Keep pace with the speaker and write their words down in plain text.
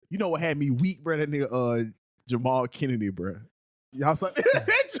You know what had me weak, bro? That nigga Jamal Kennedy, bro. Y'all saw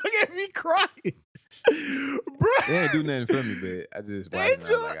that took at me crying, bro. They ain't do nothing for me, but I just watched it. I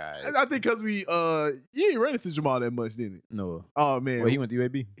was like, all right. I think because we you ain't run into Jamal that much, didn't he? No. Oh man. Well, he went to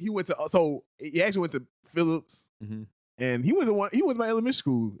UAB. He went to he actually went to Phillips, and he went to my elementary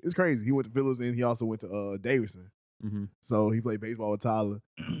school. It's crazy. He went to Phillips, and he also went to Davidson. So he played baseball with Tyler.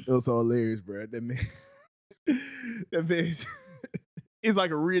 It was so hilarious, bro. That man, it's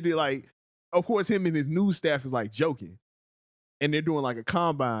like a really like. Of course, him and his news staff is like joking, and they're doing like a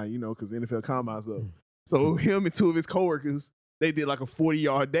combine, you know, because the NFL combine's up. So him and two of his coworkers, they did like a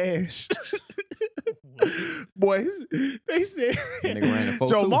 40-yard dash. Boys, they said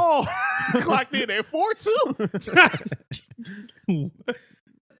Jamal clocked in at 4.2.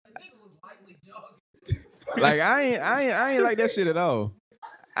 Like I ain't like that shit at all.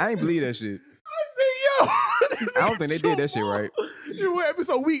 I ain't believe that shit. I said, yo, I don't think they did that shit right. What happened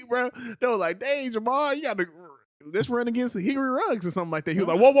so weak, bro? They were like, dang, Jamal, you got to let's run against Hickory Ruggs or something like that. He was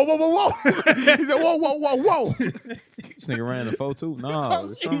like, whoa, whoa, whoa, whoa, whoa. He said, whoa, whoa, whoa, whoa. This nigga ran a 4.2? No.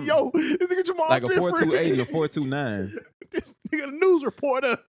 Yo, this nigga Jamal like a 4.28 or 4.29. This nigga the news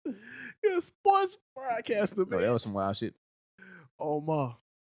reporter. He's a sports broadcaster, man. Oh, that was some wild shit. Oh, ma.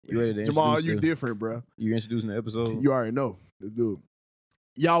 You ready to Jamal, you different, bro. You introducing the episode? You already know. Let's do it.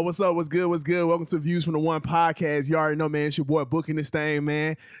 Y'all, what's up? What's good? What's good? Welcome to Views from the One podcast. You already know, man. It's your boy booking this thing,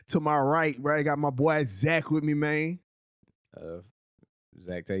 man. To my right, I got my boy Zach with me, man.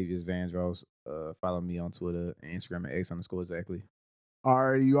 Zactavius Vandross. Follow me on Twitter and Instagram at X_exactly.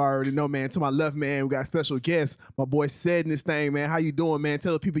 You already know, man. To my left, man, we got special guest. My boy Said in this thing, man. How you doing, man?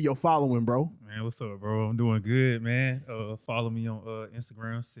 Tell the people you're following, bro. Man, what's up, bro? I'm doing good, man. Follow me on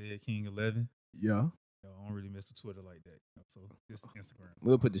Instagram, Said King11. Yeah. I don't really mess with Twitter like that, so just Instagram.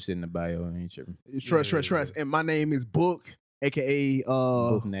 We'll put this shit in the bio. Ain't tripping. Trust. And my name is Book, aka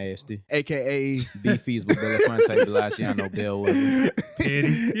Book Nasty, aka Be Feasible, Belafonte, Belaciano, Bellwether,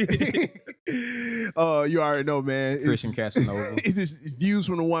 Petty. You already know, man. Christian Casanova. It's just Views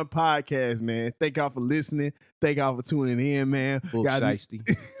from the One podcast, man. Thank y'all for listening. Thank y'all for tuning in, man. Book Shiesty.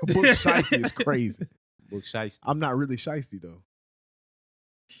 Book Shiesty is crazy. Book Shiesty. I'm not really shiesty though.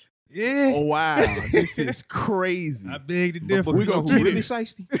 Yeah. Oh wow, this is crazy. I beg to differ. We're gonna get really it.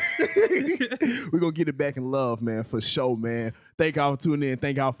 shiesty. We're gonna get it back in love, man, for sure, man. Thank y'all for tuning in.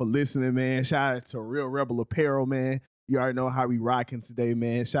 Thank y'all for listening, man. Shout out to Real Rebel Apparel, man. You already know how we rocking today,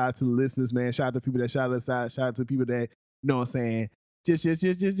 man. Shout out to the listeners, man. Shout out to the people that shout us out. Shout out to the people that, you know what I'm saying, just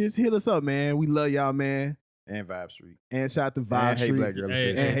hit us up, man. We love y'all, man. And Vibe Street. And shout out to Vibe Street. Hey, Black Girl.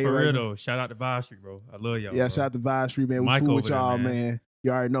 Hey, for real though, shout out to Vibe Street, bro. I love y'all. Yeah, bro. shout out to Vibe Street, man. We Mike fool with over there, y'all, man. man. You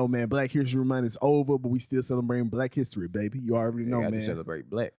already know, man. Black History Month is over, but we still celebrating Black History, baby. You already know, man. man. Celebrate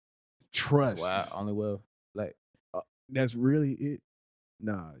black. Trust. Wow, only well black. That's really it.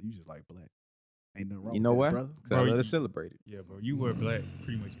 Nah, you just like black. Ain't nothing wrong. You know with why? that, brother. Because I love to celebrate it. Yeah, bro. You wear black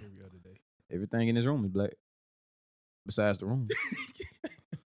pretty much every other day. Everything in this room is black. Besides the room.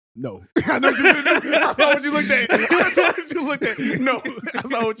 No. I know what you finna do. I saw what you looked at. No. I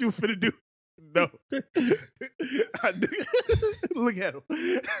saw what you were finna do. No. Look at him.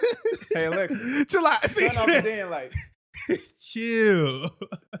 Hey, Alexa. Chill out. Turn off the damn light. Chill.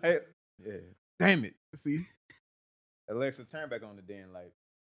 Hey, yeah. Damn it. See? Alexa, turn back on the damn light.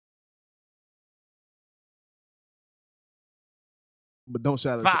 But don't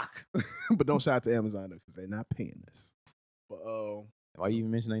shout out but don't shout out to Amazon though, because they're not paying us. But why you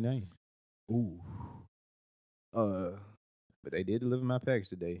even mention their name? ooh. But they did deliver my package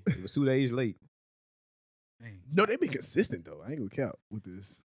today. It was 2 days late. No, they be consistent though. I ain't gonna count with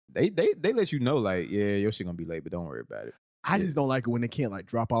this. They let you know, like, yeah, your shit gonna be late, but don't worry about it. I just don't like it when they can't like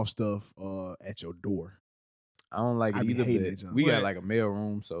drop off stuff at your door. I don't like I it be either. hating But it, John. we got like a mail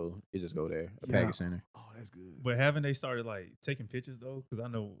room, so it just go there. A package center. Oh, that's good. But haven't they started like taking pictures though? Because I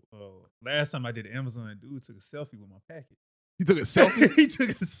know last time I did Amazon, dude took a selfie with my package. He took a selfie? He took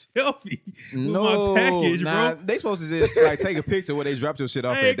a selfie with my package, nah, bro. they supposed to just like take a picture where they dropped your shit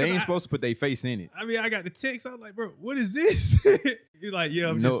off Hey, at. They ain't supposed to put their face in it. I mean, I got the text. I was like, bro, what is this? He's like, yeah,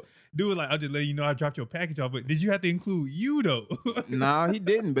 I'm just doing like, I'll just let you know I dropped your package off. But did you have to include you though? Nah, he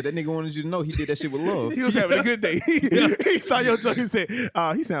didn't. But that nigga wanted you to know he did that shit with love. He was having a good day. He saw your joke and said,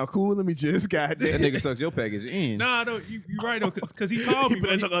 he sound cool. Let me just goddamn. That nigga tucked your package in. Nah, no, you right though, because he called me. He put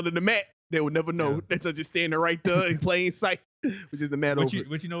that joke under the mat. They would never know. Yeah. That joke just standing right there in plain sight, which is the mat over.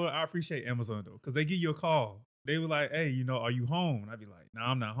 But you know what? I appreciate Amazon though, because they give you a call. they were like, "Hey, you know, are you home?" And I'd be like, "No,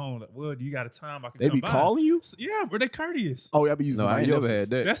 I'm not home." Like, well, do you got a time I can They come be by? calling you? So, yeah, bro, they courteous. Oh, y'all be using No, I ain't somebody never else's. had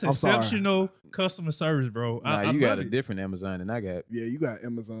that. That's I'm sorry. exceptional customer service, bro. Nah, I you got love a it. different Amazon than I got. Yeah, you got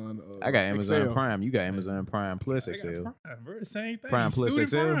Amazon. I got Amazon Excel. Prime. You got Amazon Prime Plus I got XL. Prime, bro. The same thing. Prime plus Student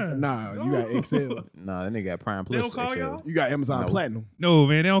XL? Prime. Nah, you got Excel. Nah, that nigga got Prime They Plus don't call XL. y'all? You got Amazon No. Platinum. No,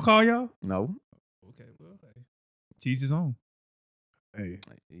 man, they don't call y'all. No, Okay, well, hey, teach his own. Hey,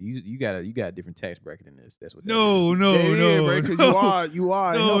 you got a different tax bracket than this. That's what. that No, is. no, yeah, no, bro, because no. you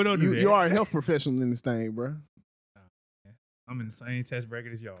are No, health, don't do you that. are a health professional in this thing, bro. I'm in the same test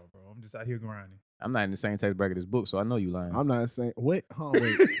bracket as y'all, bro. I'm just out here grinding. I'm not in the same tax bracket as Book, so I know you lying. I'm not saying what.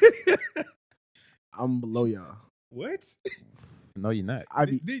 Wait, I'm below y'all. What? No, you're not. I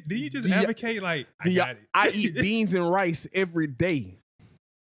be, Did you just do y- advocate like I do y- got it? I eat beans and rice every day.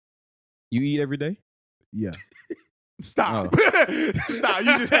 You eat every day? Yeah. Stop. Stop.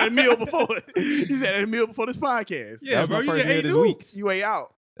 You just had a meal before. You just had a meal before this podcast. Yeah, That was bro. my You first just meal ate this noodles. week. You ain't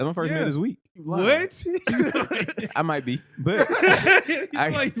out. That's my first Yeah. meal this week. You lying. What? I might be, but He's I-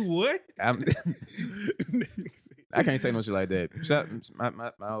 like what? I can't say no shit like that.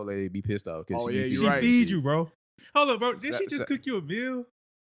 My old lady be pissed off. Oh, she yeah, be you She right. feed you, bro. Hold up, bro. Did she Sa- just sa- cook you a meal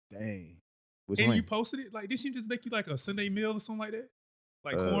Dang. Which and one? you posted it? Like, did she just make you like a Sunday meal or something like that?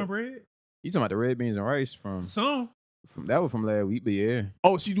 Like Uh, cornbread? You talking about the red beans and rice from that was from last week, but yeah.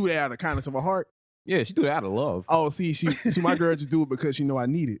 Oh, she do that out of the kindness of her heart. Yeah, she do that out of love. Oh, see, my girl just do it because she know I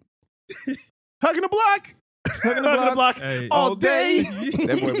need it. Hugging the block. Hugging the block Hey. all day.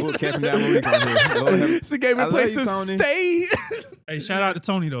 That boy Book catching down Malik on here. Lord have- She gave me I a love place you, to Tony. stay. Hey, shout out to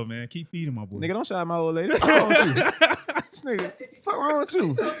Tony though, man. Keep feeding my boy. Nigga, don't shout out my old lady. What's wrong with you? This nigga, fuck wrong with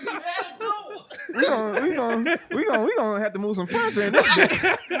you? We gonna have to move some furniture in this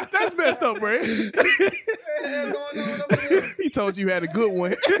bitch. That's messed up, bro. He told you had a good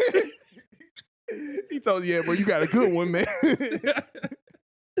one. He told you, yeah, bro, you got a good one, man.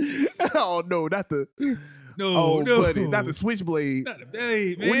 Oh no, not the no, buddy, not the switchblade. Not the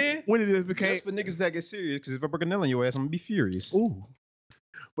babe, man. When did this became? That's for niggas that get serious, because if I break a nail in your ass, I'm gonna be furious. Ooh,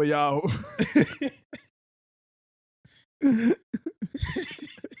 but y'all.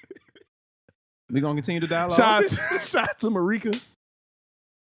 We gonna continue the dialogue. Shout out to Marika.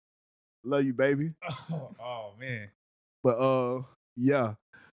 Love you, baby. Oh man. But yeah.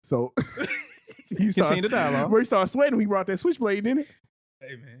 So he Continue the dialogue. Where he started sweating, he brought that switchblade, didn't it?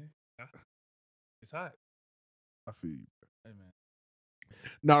 Hey man. It's hot. I feel you. Hey man.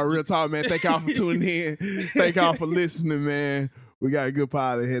 No, real talk, man. Thank y'all for tuning in. Thank y'all for listening, man. We got a good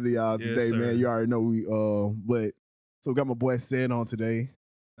pod ahead of y'all Yes, today, sir. man. You already know we but so we got my boy Said on today.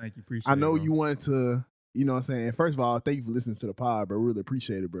 Thank you. Appreciate I know it, bro. you wanted to, you know what I'm saying? First of all, thank you for listening to the pod, bro. Really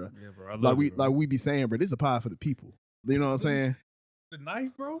appreciate it, bro. Yeah, bro. I love Like you, bro. we be saying, bro, this is a pod for the people. You know what I'm saying? the knife,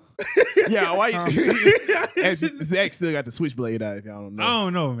 bro. Yeah, why you I Zach still got the switchblade out if y'all don't know.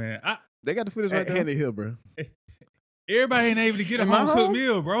 don't know, man. They got the footage right there. Hand it here, bro. Everybody ain't able to get a Am I home cooked home?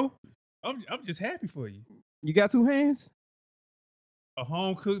 meal, bro. I'm just happy for you. You got two hands? A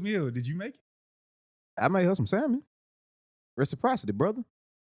home cooked meal. Did you make it? I made her some salmon. Reciprocity, brother.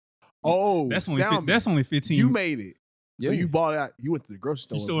 Oh, That's only salmon. that's only 15. You made it. So Yeah. you bought it out. You went to the grocery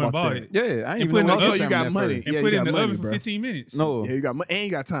store. You still and bought that. it. Yeah, I ain't And even put in know the what Oh, oven so you got salmon money. at first. and Yeah, put you it in got the money, oven for bro. 15 minutes. No, Yeah, you got money. And you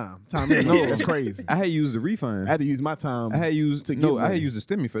got time. Time ain't No. no. That's crazy. I had used the refund. I had to use my time. I had used to get no. I money. had used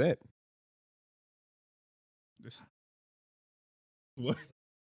the stimmy for that. What?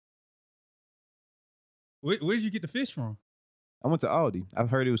 Where did you get the fish from? I went to Aldi. I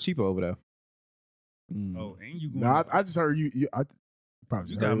heard it was cheaper over there. Mm. Oh, ain't you going? No, I just heard you. I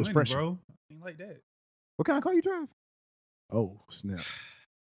probably you just heard got it was money, fresh. bro. Ain't like that. What kind of car you drive? Oh snap!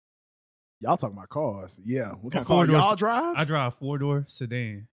 Y'all talking about cars? Yeah. What kind of four car doors- y'all drive? I drive a 4-door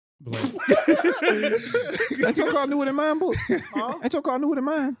sedan. Black. Ain't your car newer than mine, book? Huh? Ain't your car newer than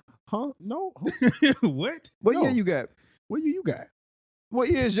mine? Huh? No. What? What No. year you got? What you got? What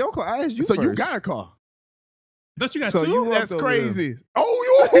year is your car? I asked you So you first. got a car? Don't you got So two? you That's walked over there. crazy.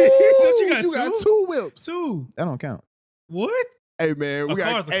 Oh, you got you got two? 2 whips. Two. That don't count. What? Hey man, we A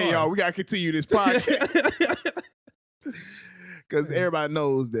got. car's a Hey car. y'all, we got to continue this podcast because everybody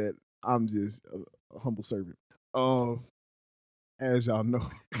knows that I'm just a humble servant. As y'all know,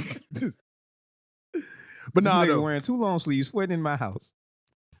 but This nah, nigga though. wearing 2 long sleeves, sweating in my house.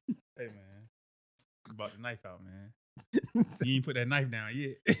 Hey man, you brought the knife out, man. You ain't put that knife down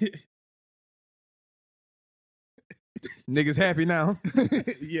yet. Niggas happy now.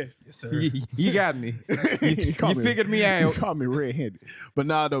 Yes. Yes, sir. You got me. You Call me- figured me You out. call me red-handed. But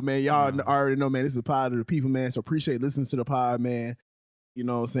nah, though, man, y'all Nah. already know, man, this is a pod of the people, man. So appreciate listening to the pod, man. You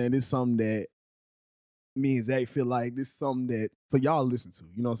know what I'm saying? This is something that me and Zach feel like this is something that for y'all to listen to.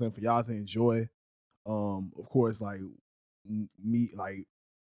 You know what I'm saying? For y'all to enjoy. Of course, like me, like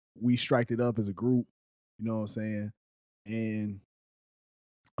we striked it up as a group. You know what I'm saying? And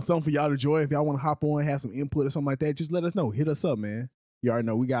something for y'all to enjoy. If y'all want to hop on, have some input or something like that, just let us know. Hit us up, man. You already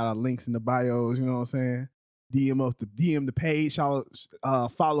know we got our links in the bios. You know what I'm saying? DM the page.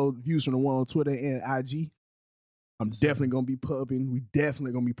 Follow Views from the One on Twitter and IG. I'm definitely gonna be pubbing. We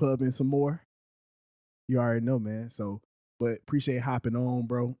definitely gonna be pubbing some more. You already know, man. So, but appreciate hopping on,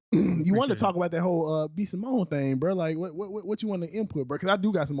 bro. You want to talk about that whole B Simone thing, bro? Like, what you want to input, bro? Because I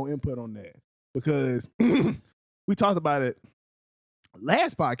do got some more input on that. Because we talked about it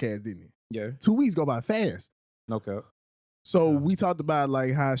last podcast, didn't it? Yeah. 2 weeks go by fast. No cap. So we talked about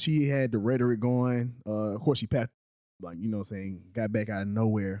like how she had the rhetoric going. Of course, she passed, like, you know what I'm saying, got back out of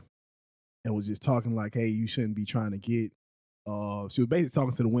nowhere and was just talking like, hey, you shouldn't be trying to get. She was basically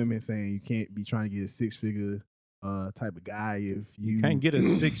talking to the women saying you can't be trying to get a 6-figure type of guy if you can't get a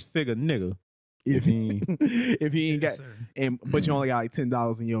 6-figure nigga. If he ain't got, sir. but you only got like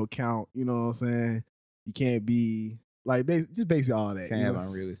 $10 in your account, you know what I'm saying? You can't be like just basically all that. Can't you have know?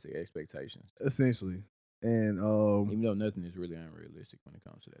 unrealistic expectations. Essentially. And even though nothing is really unrealistic when it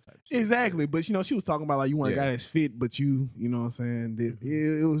comes to that type of shit. exactly, but you know, she was talking about like you want a guy that's fit, but you know what I'm saying?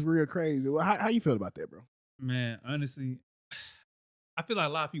 It was real crazy. Well, how you feel about that, bro? Man, honestly, I feel like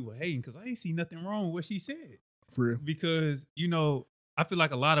a lot of people hating because I ain't see nothing wrong with what she said. For real? Because, you know, I feel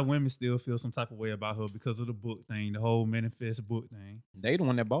like a lot of women still feel some type of way about her because of the book thing, the whole manifest book thing. They the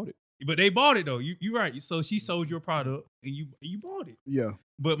one that bought it. But they bought it though. You right. So she sold your product and you bought it. Yeah.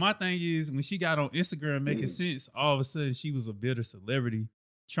 But my thing is when she got on Instagram making sense, all of a sudden she was a bitter celebrity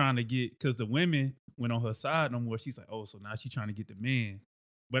trying to get, because the women went on her side no more. She's like, oh, so now she trying to get the men.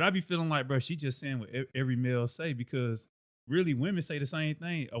 But I be feeling like, bro, she just saying what every male say, because really women say the same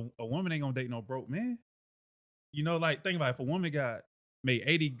thing. A woman ain't gonna date no broke man. You know, like think about it. If a woman made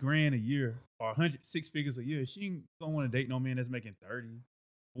 80 grand a year or 6 figures a year, she ain't gonna want to date no man that's making 30,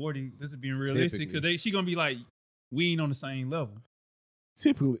 40. This is being realistic because she gonna be like, we ain't on the same level.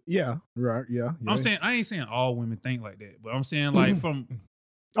 Typically, yeah, right, yeah. I'm saying, I ain't saying all women think like that, but I'm saying like from.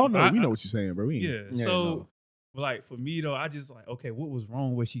 Oh no, we know what you're saying, bro. Yeah. So, like for me though, I just like, okay, what was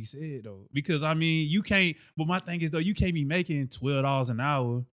wrong with what she said though? Because I mean, you can't. But my thing is though, you can't be making $12 an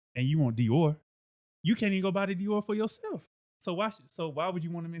hour and you want Dior. You can't even go buy the Dior for yourself. So why would you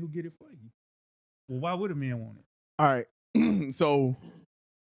want a man who get it for you? Well, why would a man want it? All right. So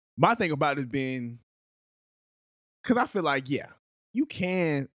my thing about it being, because I feel like, yeah, you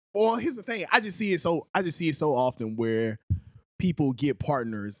can. Well, here's the thing. I just see it so often where people get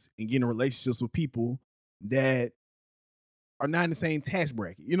partners and get in relationships with people that are not in the same tax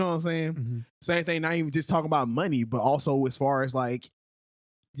bracket. You know what I'm saying? Mm-hmm. Same thing, not even just talking about money, but also as far as like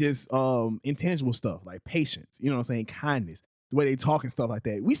just intangible stuff like patience, you know what I'm saying? Kindness, the way they talk and stuff like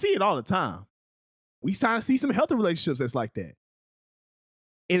that. We see it all the time. We trying to see some healthy relationships that's like that.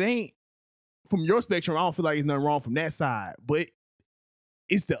 It ain't, from your spectrum, I don't feel like there's nothing wrong from that side, but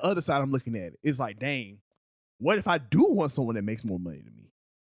it's the other side I'm looking at. It's like, dang, what if I do want someone that makes more money than me?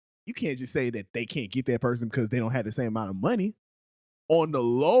 You can't just say that they can't get that person because they don't have the same amount of money. On the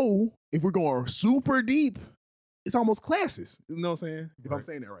low, if we're going super deep, it's almost classes. You know what I'm saying? If I'm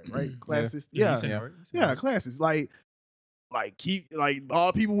saying that right? Classes. Yeah. Classes. Like keep like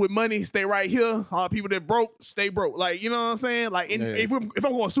all people with money stay right here. All people that broke stay broke. Like, you know what I'm saying? Like, if I'm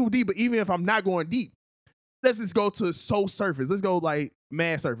going super deep, but even if I'm not going deep, let's just go to surface. Let's go like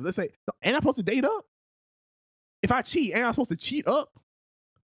mad surface. Let's say, ain't I supposed to date up? If I cheat, ain't I supposed to cheat up?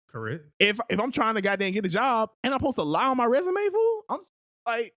 Correct. If I'm trying to goddamn get a job, ain't I supposed to lie on my resume, fool? I'm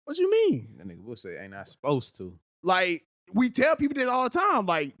like, what you mean? That nigga will say, ain't I supposed to? Like, we tell people this all the time,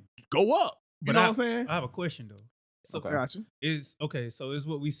 like, go up. You know what I'm saying? I have a question though. So I got you. So it's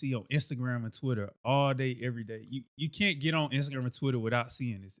what we see on Instagram and Twitter all day, every day. You can't get on Instagram and Twitter without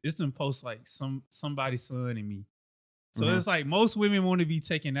seeing this. It's them posts like somebody's son and me. So it's like most women want to be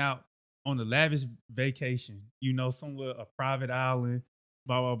taken out on a lavish vacation, you know, somewhere, a private island,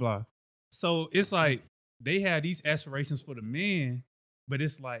 blah, blah, blah. So it's like they have these aspirations for the men, but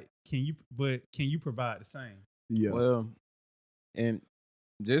it's like, can you provide the same? Yeah. Well, and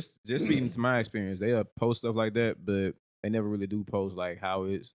just speaking to my experience, they post stuff like that, but they never really do post like how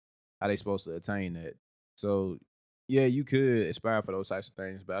they supposed to attain that. So yeah, you could aspire for those types of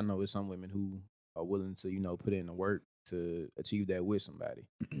things, but I know there's some women who are willing to, you know, put in the work to achieve that with somebody.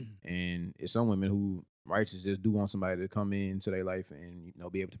 And it's some women who righteous just do want somebody to come into their life and, you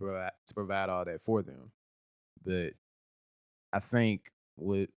know, be able to provide all that for them. But I think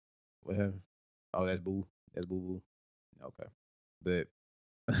what happened? Oh, that's boo. That's boo boo. Okay. But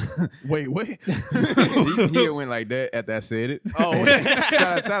Wait, what? he went like that after I said it. Oh,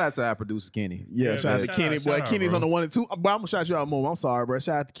 shout out to our producer Kenny. Yeah, Yeah, shout out man. to Kenny, Shout boy. out, Kenny's bro. on the 1 and 2. But I'm gonna shout you out more. I'm sorry, bro.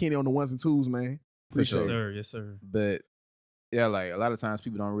 Shout out to Kenny on the 1s and 2s, man. For Appreciate Yes, it. sir. Yes, sir. But yeah, like a lot of times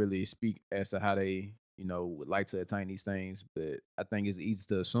people don't really speak as to how they, would like to attain these things. But I think it's easy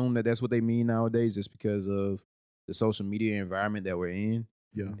to assume that that's what they mean nowadays, just because of the social media environment that we're in,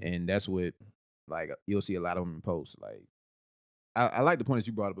 Yeah. and that's what, like, you'll see a lot of them post. Like, I like the points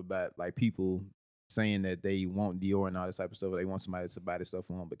you brought up about like people saying that they want Dior and all this type of stuff, or they want somebody to buy this stuff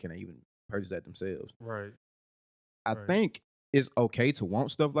for them, but can they even purchase that themselves? Right. I Right. think it's okay to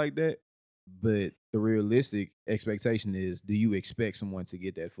want stuff like that, but the realistic expectation is, do you expect someone to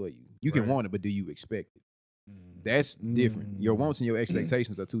get that for you? You can Right. want it, but do you expect it? That's different. Your wants and your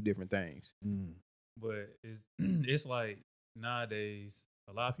expectations are two different things. But it's it's like nowadays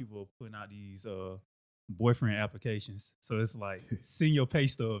a lot of people are putting out these boyfriend applications. So it's like send your pay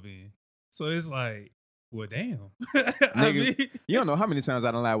stub in. So it's like, well, damn. Nigga, You don't know how many times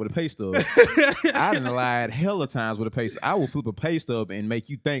I done lied with a pay stub. I done lied hella times with a pay stub. I will flip a pay stub and make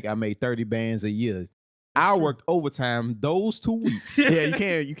you think I made 30 bands a year. I true. worked overtime those 2 weeks.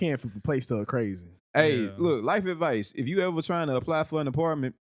 Yeah, you can't play stuff crazy. Hey, Yeah. look, life advice. If you ever trying to apply for an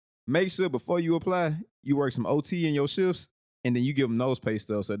apartment, make sure before you apply, you work some OT in your shifts, and then you give them those pay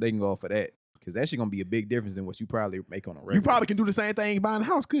stubs so they can go off for that. Because that's going to be a big difference than what you probably make on a regular. You probably can do the same thing buying a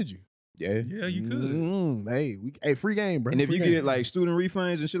house, could you? Yeah. Yeah, you could. Hey, free game, bro. And if Free you game. get like student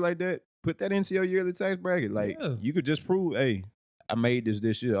refunds and shit like that, put that into your yearly tax bracket. Like, Yeah. you could just prove, hey, I made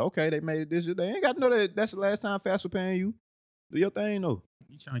this year. Okay, they made it this year. They ain't got to know that that's the last time Fast was paying you. Do your thing, though.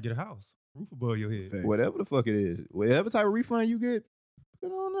 You trying to get a house, roof above your head. Facts. Whatever the fuck it is. Whatever type of refund you get, put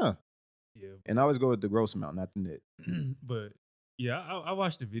it on there. Yeah. And always go with the gross amount, not the net. But yeah, I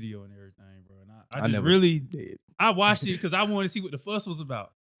watched the video and everything, bro. And I I just never really did. I watched it because I wanted to see what the fuss was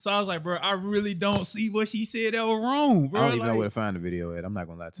about. So I was like, bro, I really don't see what she said that was wrong, bro. I don't even know Like, where to find the video at. I'm not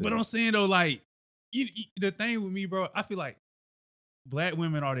gonna lie to but you. I'm saying though, like, the thing with me, bro, I feel like black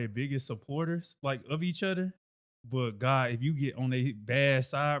women are their biggest supporters, like, of each other. But God, if you get on their bad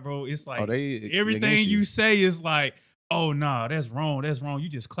side, bro, it's like everything against you say is like, oh nah, that's wrong. That's wrong. You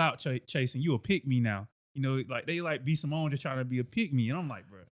just clout chasing. You a pick me now. You know, like they like B Simone just trying to be a pick me, and I'm like,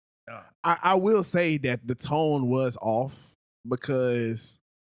 bro. I will say that the tone was off because,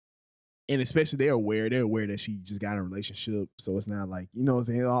 and especially they're aware that she just got in a relationship. So it's not like, you know what I'm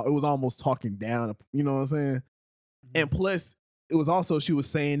saying? It was almost talking down, you know what I'm saying? And plus, it was also, she was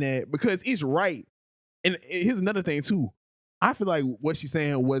saying that because it's right. And here's another thing too. I feel like what she's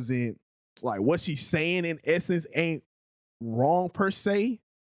saying wasn't, like what she's saying in essence ain't wrong per se,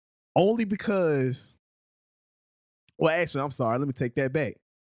 only because, well, actually, I'm sorry. Let me take that back.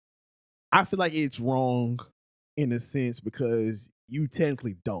 I feel like it's wrong in a sense because you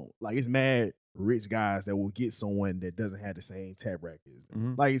technically don't. Like, it's mad rich guys that will get someone that doesn't have the same tab bracket as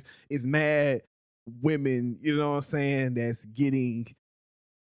them. Mhm. Like, it's mad women, you know what I'm saying, that's getting,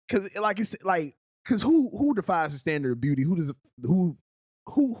 because like it's like, because who defines the standard of beauty? Who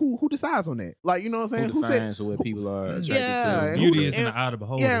decides on that? Like, you know what I'm saying? Who defines what people are attracted Yeah, to? and Beauty who- is in and- the eye of the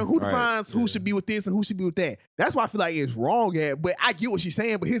beholder. Yeah, who Right. defines who should be with this and who should be with that? That's why I feel like it's wrong at. But I get what she's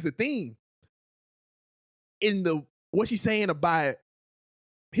saying. But here's the thing: what she's saying about,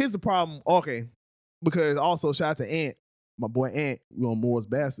 here's the problem. Okay, because also shout out to Ant, my boy Ant, we on Moore's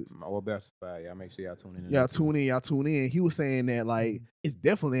Bastards. My old best spot. Y'all make sure y'all tune in. Y'all tune in. He was saying that like it's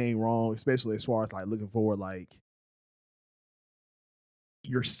definitely ain't wrong, especially as far as like looking for like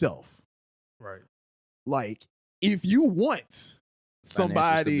yourself. Right. Like, if you want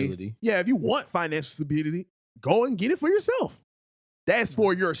somebody, stability. yeah, if you want financial stability, go and get it for yourself. That's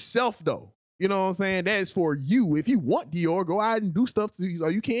for yourself, though. You know what I'm saying? That is for you. If you want Dior, go out and do stuff to you.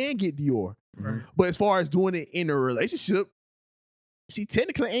 Or you can get Dior. Mhm. But as far as doing it in a relationship, she's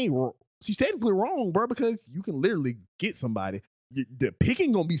technically wrong, bro, because you can literally get somebody. The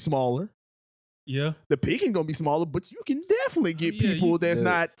picking gonna be smaller. Yeah. The picking gonna be smaller, but you can definitely get Yeah, people that's Yeah.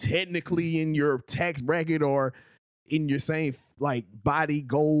 not technically in your tax bracket or in your same like body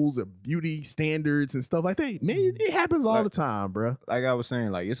goals or beauty standards and stuff like that. Man, it happens all Like- the time, bro. Like I was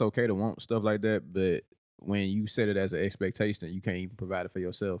saying, like it's okay to want stuff like that, but when you set it as an expectation, you can't even provide it for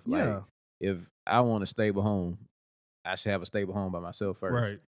yourself. Yeah. Like if I want a stable home, I should have a stable home by myself first.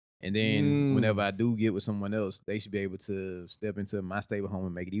 Right. And then Mm. whenever I do get with someone else, they should be able to step into my stable home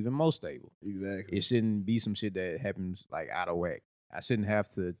and make it even more stable. Exactly. It shouldn't be some shit that happens like out of whack. I shouldn't have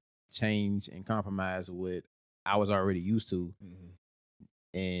to change and compromise what I was already used to.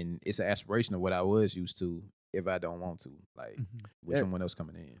 And it's an aspiration of what I was used to if I don't want to, like with Yeah. someone else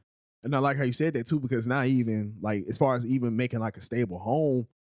coming in. And I like how you said that too, because now even like as far as even making like a stable home,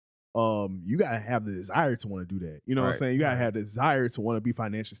 you gotta have the desire to want to do that. You know what I'm Right, saying? You gotta right. have the desire to want to be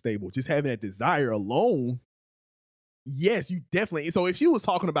financially stable. Just having that desire alone, yes, you definitely. So if she was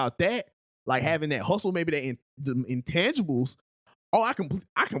talking about that, like having that hustle, maybe that the intangibles, oh, I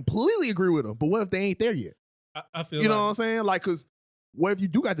completely agree with them. But what if they ain't there yet? I feel You know like what I'm saying? Like, cause what if you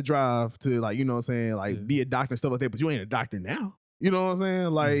do got the drive to, like, you know what I'm saying, like Yeah. be a doctor and stuff like that, but you ain't a doctor now. You know what I'm saying?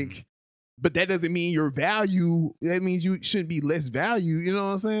 Like, but that doesn't mean your value. That means you shouldn't be less value. You know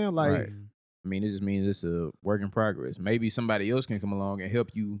what I'm saying? Like, Right. I mean, it just means it's a work in progress. Maybe somebody else can come along and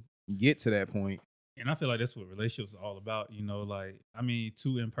help you get to that point. And I feel like that's what relationships are all about. You know, like, I mean,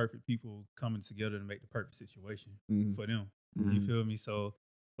 two imperfect people coming together to make the perfect situation mhm. for them. Mhm. You feel me? So,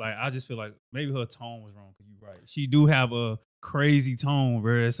 like, I just feel like maybe her tone was wrong. Cause you're right. She do have a crazy tone,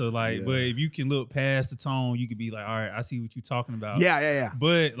 bro. So, like, but Yeah. if you can look past the tone, you could be like, all right, I see what you're talking about. Yeah.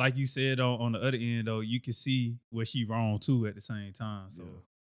 But like you said, on the other end, though, you can see where she wrong too at the same time. So, Yeah.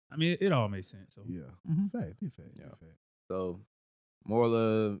 I mean, it all makes sense. So, Yeah. Mhm. Fact, big fact. Yeah. Big fact. So, moral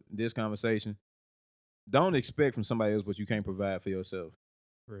of this conversation: don't expect from somebody else what you can't provide for yourself.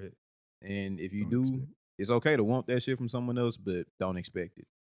 right. And if you Don't do, expect. it's okay to want that shit from someone else, but don't expect it.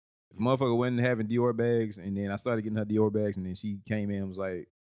 If a motherfucker wasn't having Dior bags, and then I started getting her Dior bags, and then she came in and was like,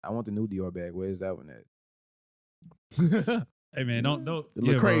 "I want the new Dior bag. Where's that one at?" Hey man, don't It look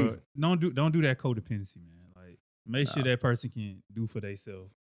yeah, crazy. bro. Don't do that codependency, man. Like make sure Nah. that person can do for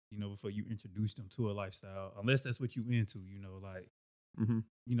themselves, you know, before you introduce them to a lifestyle. Unless that's what you into, you know, like Mm-hmm.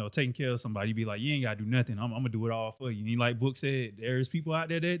 you know, taking care of somebody, you be like, you ain't gotta do nothing. I'm gonna do it all for you. And like Book said, there's people out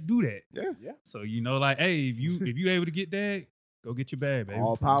there that do that. Yeah. So you know, like, hey, if you able to get that, go get your bag, baby.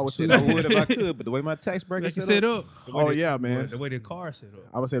 All power to Shit, I you. would if I could, but the way my tax bracket Like you set set up, up. the way Oh they- yeah, man. The way the car set up.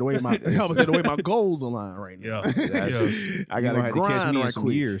 I would say the way my goals align right now. Yeah. I You gotta gonna have to catch grind me in right some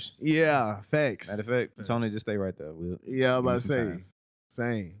quick. years. Yeah, facts. Matter of fact, Tony, just stay right there. Will. Yeah, I'm Give me about to some say time.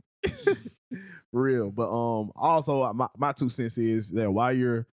 same. For real. But also my 2 cents is that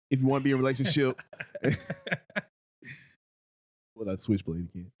if you want to be in a relationship, well, that switchblade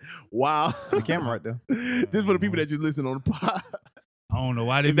again. Wow. The camera right there. Just for the people that just listen on the pod. I don't know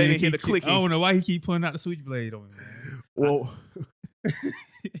why they If they be didn't hear keep- the clicking. I don't know why he keep putting out the switchblade on me, man. Well,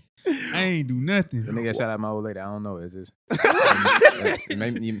 I ain't do nothing. The nigga shout out my old lady. I don't know. It's just it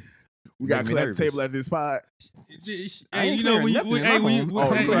made me. we got to made me clear the nervous. table at this pod. I Hey, ain't you know when you clearing hey, nothing when in you my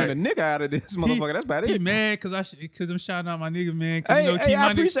home. hey, I'm clearing the nigga out of this motherfucker. That's about he it. mad because I'm shouting out my nigga, man. 'Cause, Hey, you know, hey, I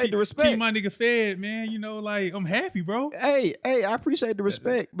my appreciate nigga, the respect. Keep my nigga fed, man. You know, like I'm happy, bro. Hey, I appreciate the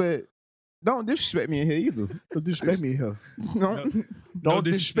respect, but don't disrespect me in here either. Don't disrespect me in here. No, Don't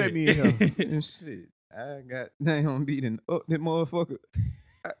disrespect me in here. shit. I got damn beating up that motherfucker.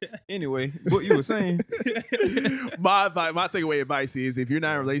 Anyway, what you were saying? my takeaway advice is if you're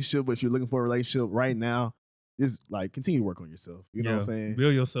not in a relationship but you're looking for a relationship right now, just like continue to work on yourself. You know what I'm saying?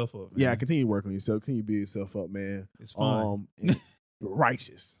 Build yourself up. Man. Yeah, continue to work on yourself. Continue to build yourself up, man. It's fun. And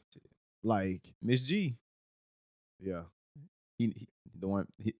righteous. Like, Miss G. yeah.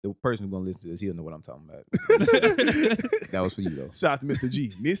 The person who's gonna listen to this, he'll know what I'm talking about. That was for you though. Shout out to Mr.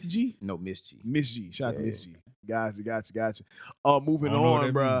 G. Miss G? No, Miss G. Miss G. Shout out to Yeah, Miss G. Gotcha. Moving I don't know what on,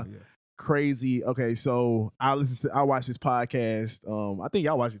 that bruh. mean, yeah. Crazy. Okay, so I watched this podcast. I think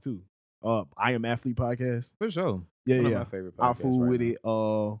y'all watch it too. I Am Athlete podcast. For sure. Yeah, One of yeah. my favorite I podcasts fool right with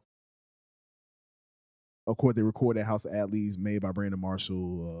now. it. Of course, they record at House of Athletes, made by Brandon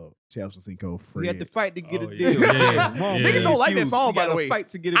Marshall, Chelsea Cinco, We Fred. had to fight to get Oh, a yeah. deal. Yeah. Wrong. Yeah. Niggas don't like that song, You by the gotta way. Fight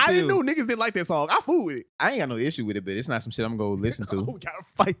to get a I deal. didn't know niggas didn't like that song. I fool with it. I ain't got no issue with it, but it's not some shit I'm gonna listen Oh, to. we gotta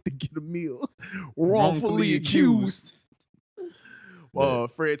fight to get a meal. Wrongfully accused.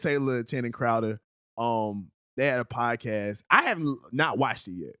 Fred Taylor, Channing Crowder. They had a podcast. I haven't not watched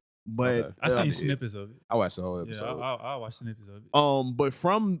it yet, but Okay. I seen did. snippets of it. I watched the whole Yeah, episode. I watched snippets of it. but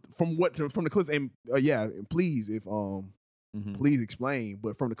from the clips, and please, if Mhm. please explain.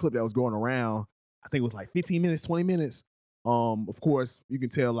 But from the clip that was going around, I think it was like 15 minutes, 20 minutes. Of course, you can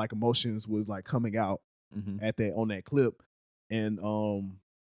tell like emotions was like coming out Mhm. on that clip, and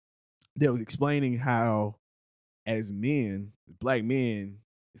they was explaining how as men, black men,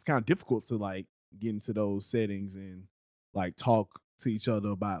 it's kind of difficult to like get into those settings and like talk to each other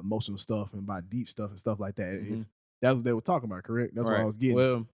about emotional stuff and about deep stuff and stuff like that. Mhm. If that's what they were talking about, correct? That's what I Right. was getting.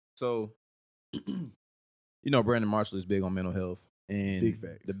 Well, so Brandon Marshall is big on mental health, and Big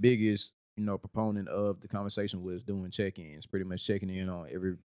facts. the biggest proponent of the conversation was doing check-ins, pretty much checking in on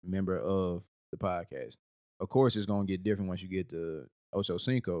every member of the podcast. Of course, it's gonna get different once you get to Ocho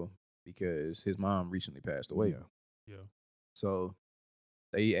Cinco because his mom recently passed away. Yeah. Yeah. So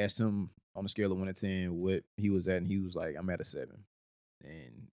they asked him on a scale of 1 to 10 what he was at, and he was like, "I'm at a 7."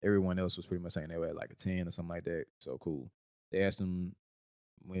 And everyone else was pretty much saying they were at like a 10 or something like that. So cool. They asked him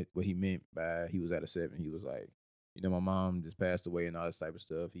what he meant by he was at a 7. He was like, you know, my mom just passed away and all this type of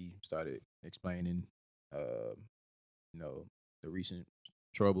stuff. He started explaining, you know, the recent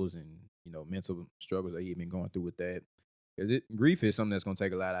troubles and, you know, mental struggles that he had been going through with that. Because grief is something that's gonna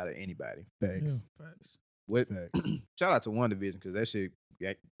take a lot out of anybody. Facts. Facts. What Facts. shout out to One Division because that shit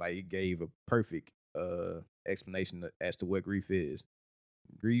like it gave a perfect explanation as to what grief is.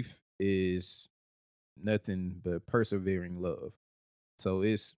 Grief is nothing but persevering love. So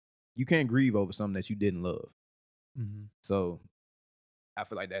you can't grieve over something that you didn't love. Mm-hmm. So I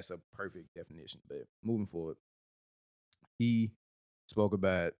feel like that's a perfect definition. But moving forward, he spoke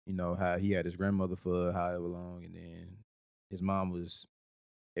about, you know, how he had his grandmother for however long, and then his mom was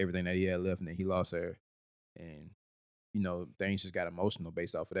everything that he had left, and then he lost her. And, you know, things just got emotional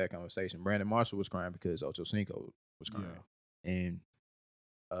based off of that conversation. Brandon Marshall was crying because Ocho Cinco was crying. Yeah. And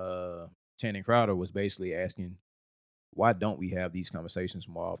Channing Crowder was basically asking, why don't we have these conversations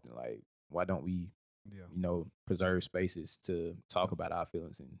more often? Like, why don't we, you know, preserve spaces to talk about our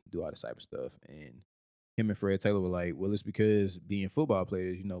feelings and do all this type of stuff? And him and Fred Taylor were like, well, it's because being football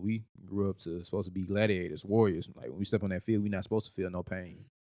players, you know, we grew up supposed to be gladiators, warriors. Like, when we step on that field, we're not supposed to feel no pain.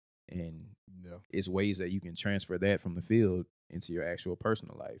 And it's ways that you can transfer that from the field into your actual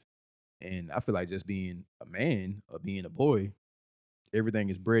personal life. And I feel like just being a man or being a boy, everything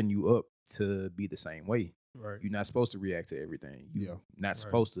is bringing you up to be the same way. Right. You're not supposed to react to everything. You're not Right.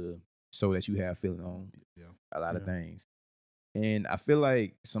 supposed to show that you have feeling on a lot of Yeah. things. And I feel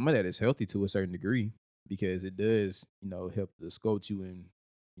like some of that is healthy to a certain degree because it does, you know, help to sculpt you and,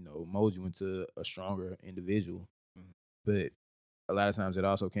 you know, mold you into a stronger individual. But a lot of times it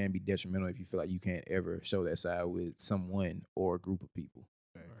also can be detrimental if you feel like you can't ever show that side with someone or a group of people.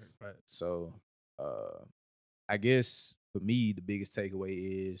 Right. So I guess for me, the biggest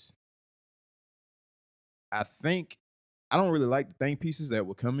takeaway is I think I don't really like the think pieces that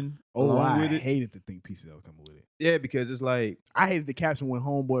were coming along with it. Hated the think pieces that were coming with it. Yeah, because it's like I hated the caption when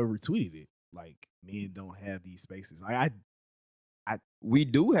Homeboy retweeted it. Like, men don't have these spaces. Like we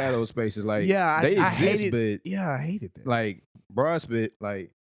do have those spaces. Like, yeah, they I exist, hated, but yeah, I hated that. like broad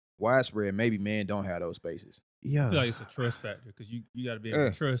like widespread, maybe men don't have those spaces. Yeah, I feel like it's a trust factor because you got to be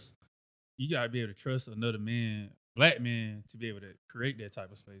able to trust. You got to be able to trust another man, black man, to be able to create that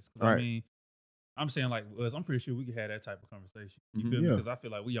type of space. Because Right. I mean, I'm saying like us, I'm pretty sure we could have that type of conversation. You Mhm. feel me? Yeah. Because I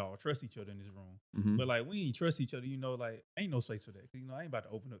feel like we all trust each other in this room. Mhm. But like we ain't trust each other, you know, like ain't no space for that. 'Cause, you know, I ain't about to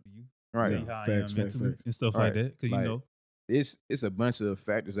open up to you, Right. tell Yeah. you how Facts, I am facts, mentally facts. and stuff Right. like that. Because Like, you know, It's a bunch of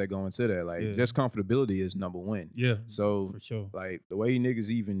factors that go into that. Like, Yeah. just comfortability is number one. yeah, So, for sure. like, the way niggas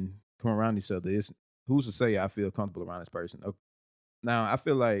even come around each other is who's to say I feel comfortable around this person? Now, I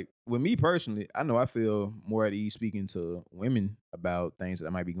feel like, with me personally, I know I feel more at ease speaking to women about things that I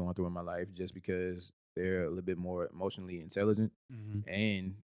might be going through in my life just because they're a little bit more emotionally intelligent. Mhm.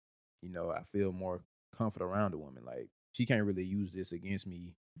 And, you know, I feel more comfort around a woman. Like, she can't really use this against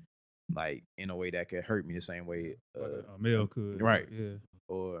me, like, in a way that could hurt me the same way Like a male could, right. Yeah,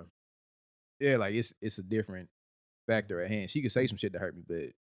 or yeah, like it's a different factor at hand. She could say some shit to hurt me,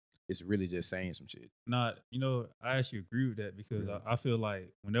 but it's really just saying some shit. not, you know, I actually agree with that because I feel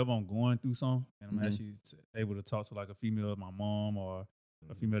like whenever I'm going through something and I'm Mhm. actually able to talk to like a female, my mom, or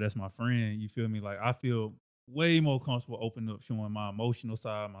a female that's my friend, you feel me? Like I feel way more comfortable opening up, showing my emotional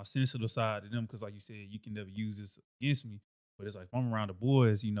side, my sensitive side to them. Because like you said, you can never use this against me. But it's like if I'm around the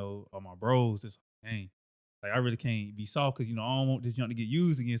boys, you know, or my bros, it's like, dang, like I really can't be soft because you know I don't want this junk to get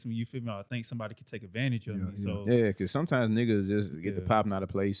used against me. You feel me? I think somebody could take advantage of Yeah, me. yeah. So Yeah, because sometimes niggas just get the Yeah. popping out of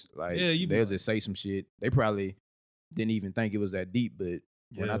place. Like, Yeah, you be they'll like- just say some shit. They probably didn't even think it was that deep, but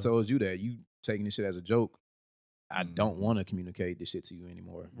when I Yeah. told you that, you taking this shit as a joke. I don't Mhm. want to communicate this shit to you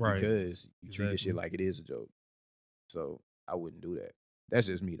anymore Right. because you treat this shit Exactly. like it is a joke. So I wouldn't do that. That's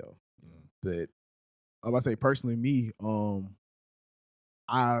just me though. Yeah. But I'm about to say personally, me,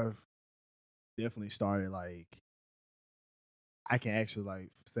 I've definitely started like I can actually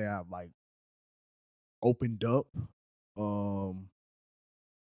like say I've like opened up.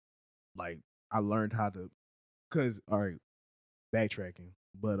 Like I learned how to, cause all right, backtracking,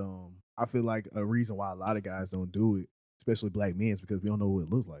 but I feel like a reason why a lot of guys don't do it, especially black men, is because we don't know what it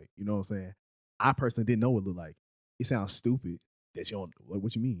looks like. You know what I'm saying? I personally didn't know what it looked like. It sounds stupid that you don't like.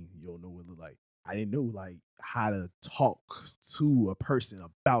 What you mean you don't know what it looked like? I didn't know like how to talk to a person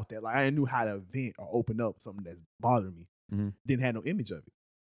about that. Like I didn't know how to vent or open up something that's bothering me. Mhm. Didn't have no image of it.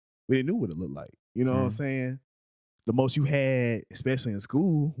 We didn't know what it looked like. You know what I'm Mhm. saying? The most you had, especially in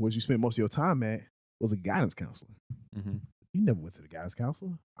school, where you spent most of your time at, was a guidance counselor. mhm. You never went to the guidance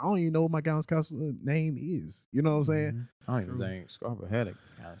counselor. I don't even know what my guidance counselor name is. You know what I'm saying? Mhm. I don't even True. think Scarborough had a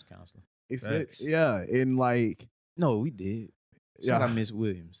guidance counselor. Expect, Facts. yeah, and like No, we did. Shout out Miss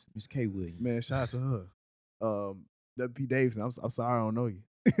Williams, Miss K. Williams. Man, shout out to her. W.P. Davidson. I'm sorry I don't know you.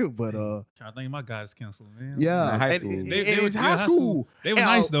 But trying to think of my guidance counselor, man. yeah, high and school. it's high school. They were And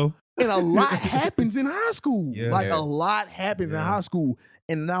nice though. And a lot happens in high school. Yeah. Like Yeah. a lot happens in Yeah. high school.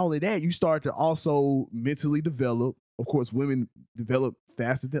 And not only that, you start to also mentally develop. Of course, women develop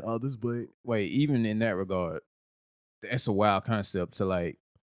faster than others, but Wait, even in that regard, that's a wild concept to like.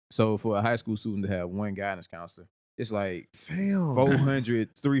 So for a high school student to have one guidance counselor, it's like fam, 400,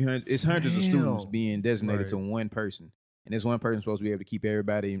 300. It's hundreds of students Fam. being designated to Right. one person, and this one person supposed to be able to keep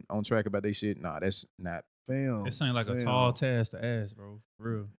everybody on track about their shit. Nah, that's not. fam. It sounded like a fam. tall task to ask, bro. For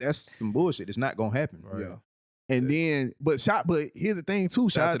real. That's some bullshit. It's not gonna happen. Right. Yeah. And then, but here's the thing too.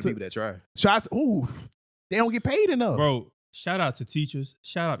 Shout out to the people that try. They don't get paid enough. Bro, shout out to teachers.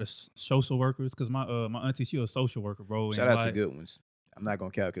 Shout out to social workers. Cause my auntie, she a social worker, bro. Shout and out to like, good ones. I'm not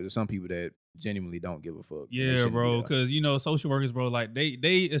gonna count because there's some people that genuinely don't give a fuck. They Yeah, shouldn't be bro. there. Cause you know, social workers, bro, like they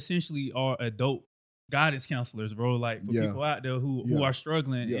essentially are adult guidance counselors, bro. Like for Yeah. people out there who Yeah. are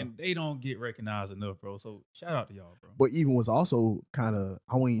struggling Yeah. and they don't get recognized enough, bro. So shout out to y'all, bro. But even what's also kind of,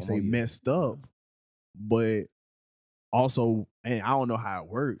 I wouldn't even Come say on, yeah. messed up, but also, and I don't know how it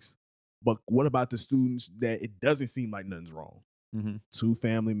works, but what about the students that it doesn't seem like nothing's wrong? Mhm. Two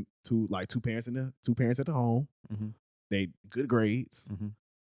parents at the home. Mhm. They good grades.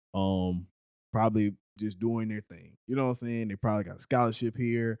 Mhm. Probably just doing their thing. You know what I'm saying? They probably got a scholarship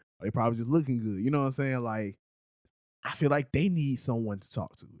here. Or they probably just looking good. You know what I'm saying? Like, I feel like they need someone to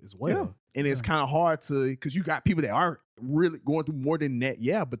talk to as well. Yeah. And it's kind of hard to, because you got people that are really going through more than that,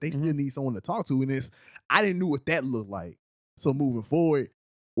 yeah, but they still need someone to talk to. And I didn't know what that looked like. So moving forward,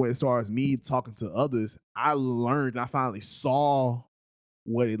 as far as me talking to others, I learned and I finally saw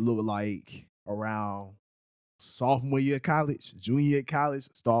what it looked like around sophomore year of college, junior year of college,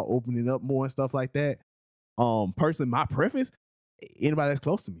 start opening up more and stuff like that. Personally, my preference, anybody that's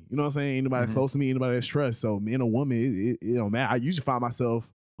close to me. You know what I'm saying? Anybody that's close to me, anybody that's trust. So men or woman, it don't matter. I usually find myself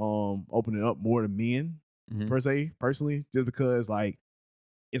opening up more to men Mhm. per se, personally, just because like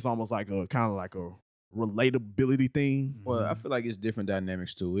it's almost like a kind of like a relatability thing. Well, I feel like it's different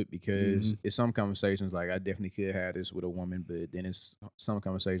dynamics to it because it's some conversations like I definitely could have this with a woman, but then it's some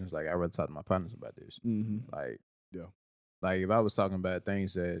conversations like I'd rather talk to my partners about this. Like, Yeah. like if I was talking about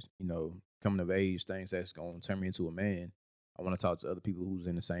things that coming of age, things that's gonna turn me into a man, I want to talk to other people who's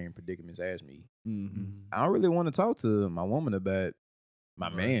in the same predicaments as me. I don't really want to talk to my woman about my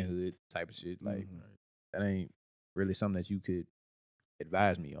Right. manhood type of shit. Like that ain't really something that you could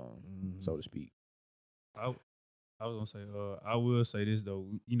advise me on, so to speak. I was gonna say, I will say this though.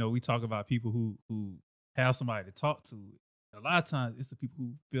 You know, we talk about people who have somebody to talk to. A lot of times, it's the people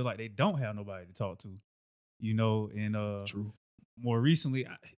who feel like they don't have nobody to talk to. You know, and True. more recently,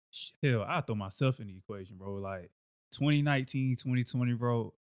 I throw myself in the equation, bro. Like 2019, 2020,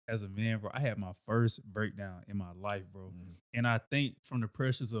 bro. As a man, bro, I had my first breakdown in my life, bro. And I think from the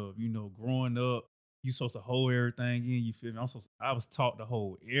pressures of growing up, you supposed to hold everything in. You feel me? I was taught to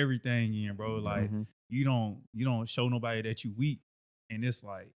hold everything in, bro. Like you don't show nobody that you weak, and it's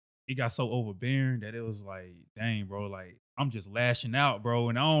like it got so overbearing that it was like, dang, bro, like I'm just lashing out, bro,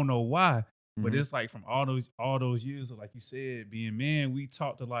 and I don't know why. But it's like from all those years of, like you said, being men, we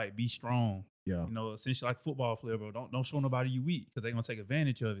taught to like be strong. Yeah. Essentially like a football player, bro. Don't show nobody you weak because they're gonna take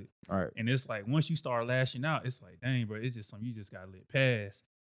advantage of it. All right. And it's like once you start lashing out, it's like, dang, bro, it's just something you just gotta let pass.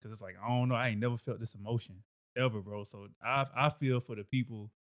 Cause it's like, I don't know, I ain't never felt this emotion ever, bro. So I feel for the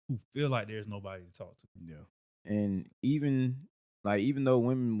people who feel like there's nobody to talk to. Yeah. And even though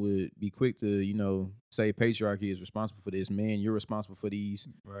women would be quick to, say patriarchy is responsible for this, man, you're responsible for these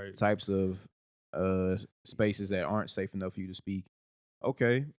Right. types of spaces that aren't safe enough for you to speak.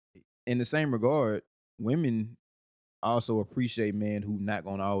 Okay. In the same regard, women also appreciate men who not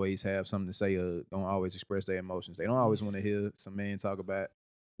gonna always have something to say or don't always express their emotions. They don't always want to hear some man talk about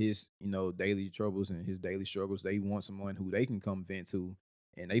his, daily troubles and his daily struggles. They want someone who they can come vent to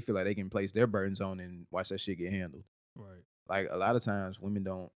and they feel like they can place their burdens on and watch that shit get handled. Right. Like a lot of times women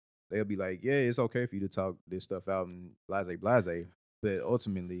they'll be like, yeah, it's okay for you to talk this stuff out and blase. But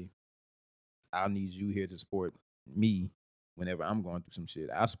ultimately, I need you here to support me whenever I'm going through some shit.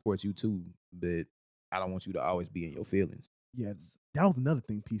 I support you too, but I don't want you to always be in your feelings. Yeah, that was another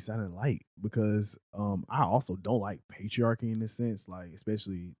thing, piece I didn't like because I also don't like patriarchy in this sense, like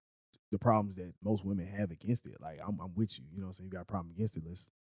especially the problems that most women have against it. Like I'm with you, you know what I'm saying? You got a problem against it, let's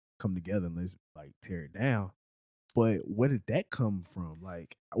come together and let's like tear it down. But where did that come from?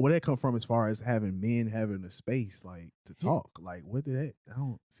 Like where did that come from as far as having men having a space like to talk? Like what did that, I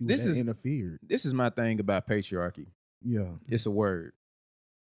don't see what that interfered. This is my thing about patriarchy. Yeah. It's a word.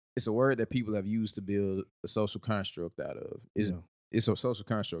 It's a word that people have used to build a social construct out of. it's a social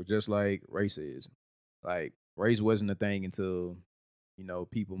construct, just like race is. Like race wasn't a thing until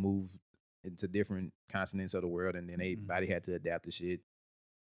people moved into different continents of the world, and then everybody had to adapt to shit.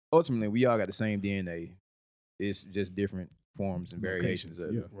 Ultimately, we all got the same DNA. It's just different forms and variations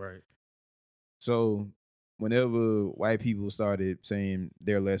of it. Right. So whenever white people started saying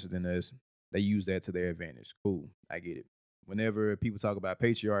they're lesser than us, they use that to their advantage. Cool, I get it. Whenever people talk about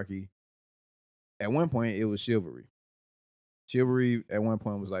patriarchy, at one point it was chivalry. Chivalry at one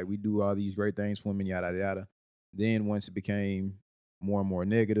point was like, we do all these great things for women, yada, yada, yada. Then once it became more and more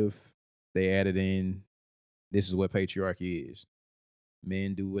negative, they added in, this is what patriarchy is.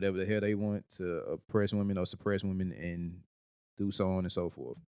 Men do whatever the hell they want to oppress women or suppress women and do so on and so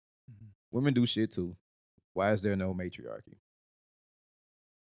forth. Mhm. Women do shit too. Why is there no matriarchy?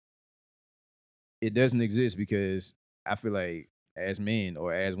 It doesn't exist because I feel like as men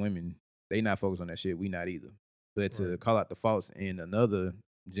or as women, they not focused on that shit. We not either. But to Right. call out the faults in another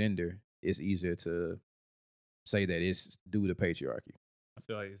gender, it's easier to say that it's due to patriarchy. I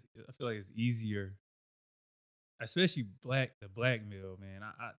feel like it's easier, especially the black male, man.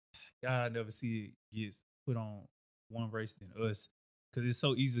 I never see it gets put on one race than us, because it's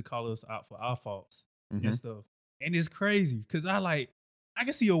so easy to call us out for our faults Mhm. and stuff. And it's crazy because I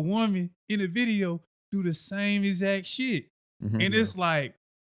can see a woman in a video do the same exact shit, Mhm. and it's like,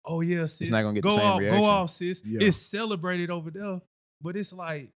 oh yeah, sis, not gonna get the go same off, reaction. go off, sis. Yeah. It's celebrated over there, but it's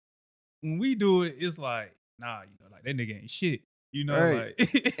like when we do it, it's like, nah, like that nigga ain't shit. Right.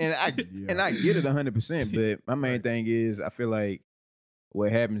 Like And I Yeah. and I get it 100%, but my main Right. thing is I feel like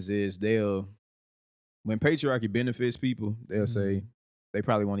what happens is when patriarchy benefits people, they'll say they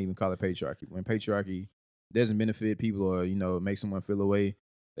probably won't even call it patriarchy. When patriarchy doesn't benefit people or make someone feel away,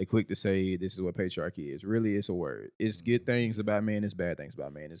 they quick to say this is what patriarchy is. Really, it's a word. It's good things about men, it's bad things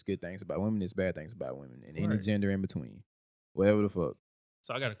about men. It's good things about women, it's bad things about women, and any Right. gender in between, whatever the fuck.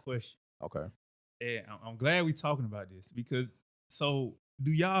 So I got a question. Okay. And I'm glad we talking about this because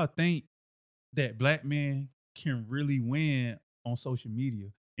do y'all think that black men can really win on social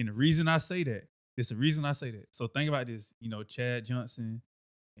media? And the reason I say that, So think about this, Chad Johnson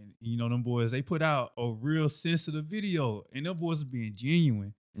and them boys, they put out a real sensitive video and them boys are being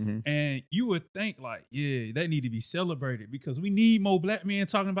genuine. Mm-hmm. And you would think like, yeah, that need to be celebrated because we need more black men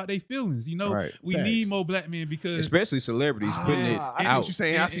talking about their feelings. Right. We Facts. need more black men because Especially celebrities putting it I see out. what you're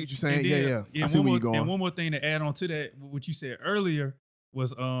saying. I see what you're saying. and Yeah, then- yeah. I And see one where more, you're going. and one more thing to add on to that, what you said earlier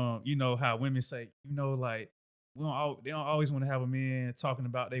was, how women say, like they don't always want to have a man talking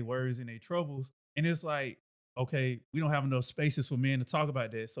about their worries and their troubles, and it's like, okay, we don't have enough spaces for men to talk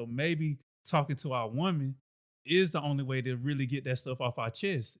about that, so maybe talking to our woman is the only way to really get that stuff off our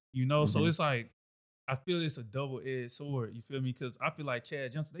chest, So Mhm. it's like, I feel it's a double-edged sword. You feel me? Because I feel like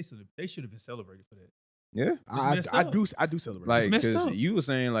Chad Johnson, they should have been celebrated for that. Yeah. messed I up. do celebrate. Like, messed because up. you were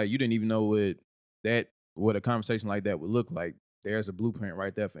saying like you didn't even know what a conversation like that would look like. There's a blueprint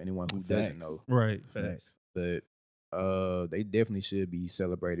right there for anyone who doesn't know. Right. Facts. But they definitely should be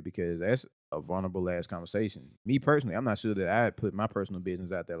celebrated because that's a vulnerable ass conversation. Me personally, I'm not sure that I'd put my personal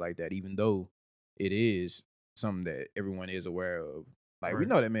business out there like that, even though it is something that everyone is aware of. Like, we Right.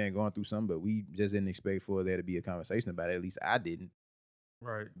 know that man going through something, but we just didn't expect for there to be a conversation about it. At least I didn't.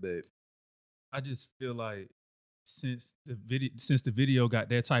 Right. But I just feel like since the video got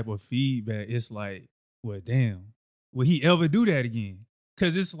that type of feedback, it's like, well, damn, will he ever do that again?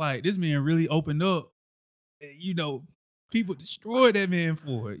 Because it's like this man really opened up. And, people destroyed that man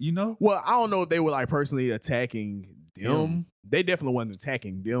for it. Well, I don't know if they were like personally attacking them. Him. They definitely wasn't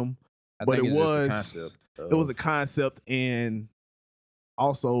attacking them. I But think it it's just was- the concept. It was a of- concept, and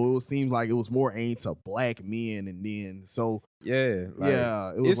also it seemed like it was more aimed to black men, and then so yeah, like,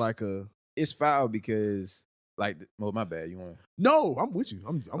 yeah, it was it's- like a it's foul because like, well, my bad. You want no. I'm with you.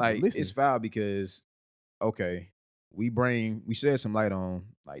 I'm like listening. it's foul because okay, we shed some light on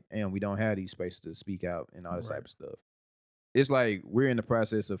like, damn, we don't have these spaces to speak out and all this Right. type of stuff. It's like we're in the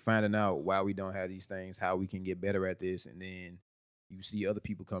process of finding out why we don't have these things, how we can get better at this, and then you see other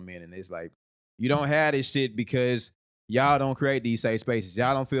people come in and it's like, you don't have this shit because y'all don't create these safe spaces.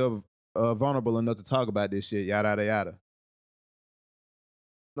 Y'all don't feel vulnerable enough to talk about this shit. Yada yada yada.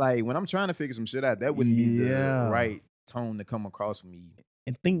 Like when I'm trying to figure some shit out, that wouldn't be Yeah. the right tone to come across for me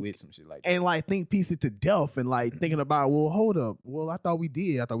and think with some shit like that. and like piece it to death and like thinking about, well, hold up. Well, I thought we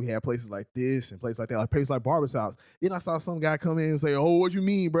did. I thought we had places like this and places like that, like places like barbershops. Then I saw some guy come in and say, oh, what you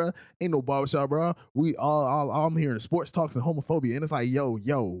mean, bro? Ain't no barbershop, bro. We all I'm hearing sports talks and homophobia. And it's like, yo,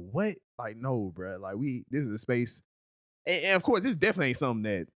 what? Like, no, bro. Like this is a space. And of course, this definitely ain't something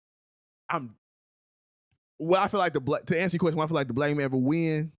that I feel like to answer your question, I feel like the black man ever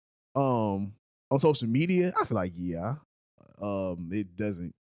win on social media. I feel like, yeah. It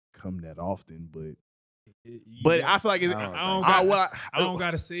doesn't come that often, but You I feel like it's, I don't I don't think got, well, I don't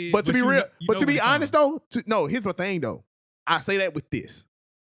gotta say it. but to be you real, know- you but know to when be it honest comes. though, no, here's my thing though. I say that with this.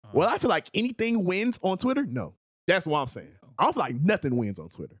 Well, I feel like anything wins on Twitter. No, that's what I'm saying. I don't feel like nothing wins on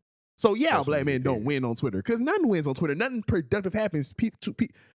Twitter. So yeah, Social black media, men don't period. win on Twitter because nothing wins on Twitter. Nothing productive happens.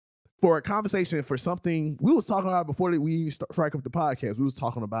 For a conversation for something we was talking about before we even strike up the podcast. We was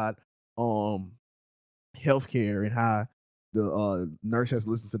talking about healthcare and how the nurse has to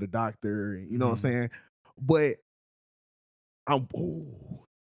listen to the doctor. And, you know what I'm saying? But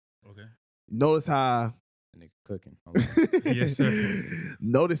Okay. notice how And they cooking. Yes, sir.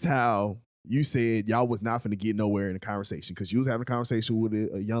 Notice how you said y'all was not finna get nowhere in the conversation because you was having a conversation with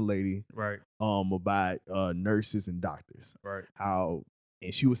a young lady Right. about nurses and doctors. Right. How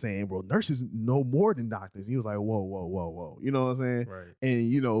and she was saying, bro, nurses know more than doctors. He was like, whoa. You know what I'm saying? Right. And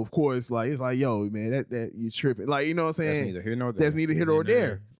you know, of course, like it's like, yo, man, that you tripping. Like, you know what I'm That's saying? neither here nor there. That's neither here nor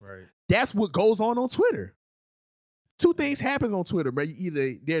there. Right. That's what goes on Twitter. Two things happen on Twitter, bro. You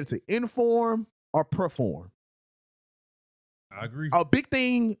either there to inform or perform. I agree. A big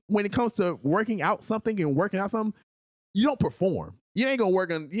thing when it comes to working out something, you don't perform. You ain't gonna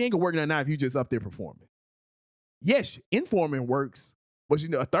work on that night if you just up there performing. Yes, informing works, but you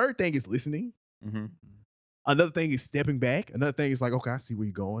know, a third thing is listening. Mm-hmm. Another thing is stepping back. Another thing is like, okay, I see where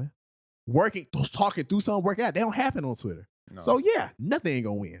you're going. Talking through something, working out. They don't happen on Twitter. No. So yeah, nothing ain't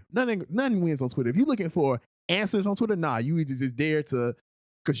gonna win. Nothing wins on Twitter. If you're looking for answers on Twitter, nah, you just there to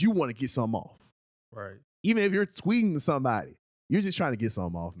because you want to get something off. Right. Even if you're tweeting to somebody, you're just trying to get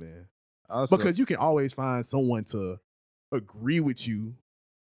something off, man. Also, Because you can always find someone to agree with you,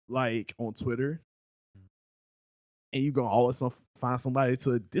 like on Twitter, and you gonna always find somebody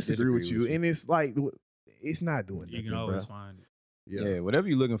to disagree with you, and it's like it's not doing You nothing, can always bro. find it. yeah, whatever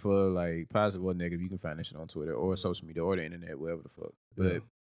you're looking for, like positive or negative, you can find that shit on Twitter or social media or the internet, wherever the fuck. But Yeah.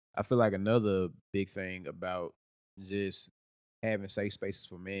 I feel like another big thing about just having safe spaces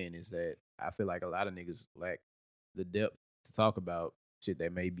for men is that I feel like a lot of niggas lack the depth to talk about shit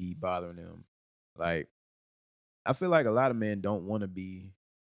that may be bothering them. Like, I feel like a lot of men don't want to be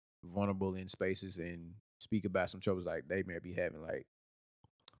vulnerable in spaces and speak about some troubles like they may be having. Like,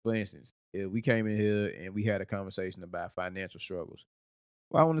 for instance, if we came in here and we had a conversation about financial struggles,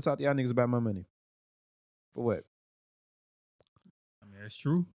 well, I want to talk to y'all niggas about my money. For what? I mean, that's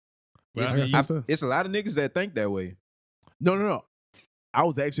true. But It's, I mean, it's a lot of niggas that think that way. No. I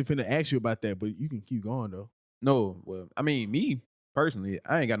was actually finna ask you about that, but you can keep going though. No, well, I mean, me personally,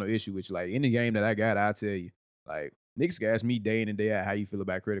 I ain't got no issue with you. Like, any game that I got, I'll tell you. Like, niggas can ask me day in and day out how you feel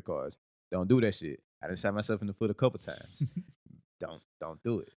about credit cards. Don't do that shit. I done shot myself in the foot a couple times. Don't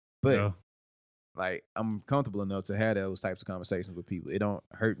do it. But no. like, I'm comfortable enough to have those types of conversations with people. It don't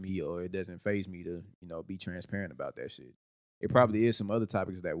hurt me or it doesn't faze me to, be transparent about that shit. It probably is some other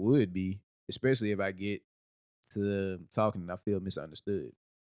topics that would be, especially if I get to talking and I feel misunderstood.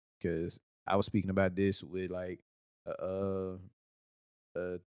 Because I was speaking about this with like a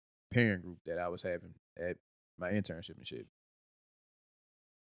parent group that I was having at my internship and shit.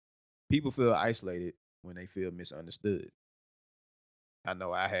 People feel isolated when they feel misunderstood. I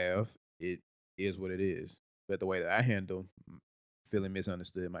know I have. It is what it is. But the way that I handle feeling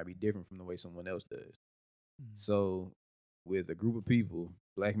misunderstood might be different from the way someone else does. So with a group of people,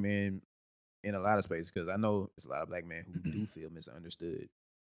 black men in a lot of spaces, because I know there's a lot of black men who do feel misunderstood.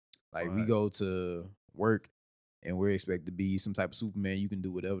 Like, we Right. go to work and we're expected to be some type of Superman. You can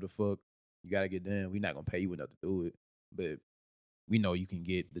do whatever the fuck you got to get done. We're not going to pay you enough to do it. But we know you can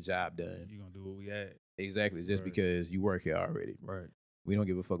get the job done. You gonna do what we at. Exactly. Just Right. because you work here already. Right. We don't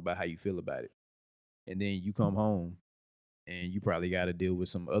give a fuck about how you feel about it. And then you come home and you probably got to deal with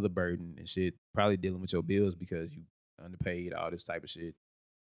some other burden and shit. Probably dealing with your bills because you underpaid, all this type of shit.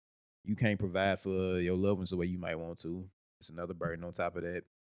 You can't provide for your loved ones the way you might want to. It's another burden on top of that.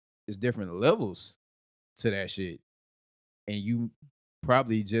 It's different levels to that shit. And you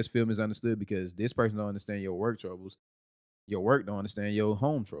probably just feel misunderstood because this person don't understand your work troubles. Your work don't understand your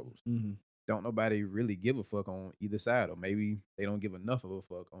home troubles. Mm-hmm. Don't nobody really give a fuck on either side, or maybe they don't give enough of a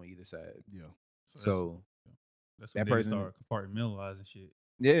fuck on either side. Yeah. So that's that when they person- start compartmentalizing shit.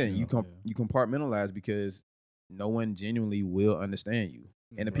 yeah, Yeah. you compartmentalize because no one genuinely will understand you.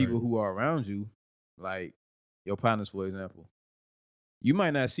 And the Right. people who are around you, like your partners, for example, you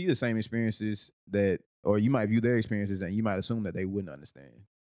might not see the same experiences or you might view their experiences and you might assume that they wouldn't understand.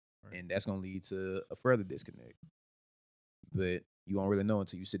 Right. And that's going to lead to a further disconnect. But you won't really know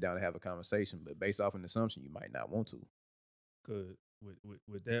until you sit down and have a conversation. But based off an assumption, you might not want to. Cause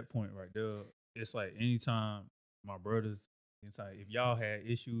with that point right there, it's like anytime my brothers, it's like if y'all had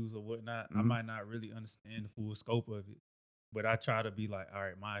issues or whatnot, I Mhm. might not really understand the full scope of it. But I try to be like, all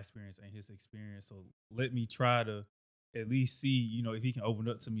right, my experience ain't his experience. So let me try to at least see, you know, if he can open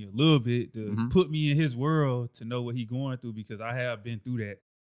up to me a little bit to Mhm. put me in his world to know what he going through, because I have been through that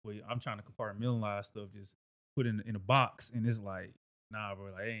where I'm trying to compartmentalize stuff, just put in a box, and it's like, nah,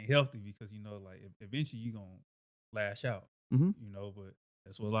 bro, like it ain't healthy, because you know, like eventually you gonna lash out, Mhm. you know. But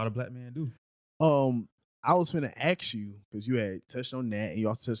that's what a lot of black men do. I was finna ask you because you had touched on that, and you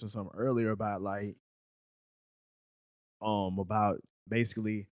also touched on something earlier about like, about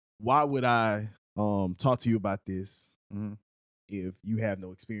basically why would I talk to you about this Mhm. if you have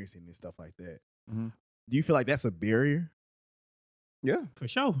no experience in it and stuff like that? Mhm. Do you feel like that's a barrier? Yeah. For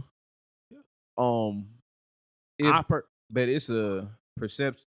sure. Um, If, I per- but it's a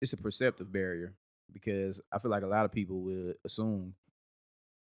perceptive barrier, because I feel like a lot of people would assume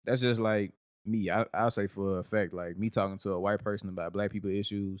that's just like me. I'll say for a fact, like me talking to a white person about black people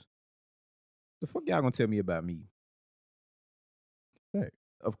issues. The fuck y'all gonna tell me about me? Fact.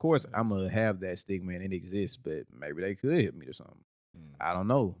 Of course, I'm Facts. gonna have that stigma and it exists, but maybe they could hit me or something. I don't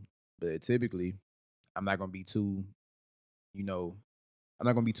know. But typically, I'm not gonna be too, you know, I'm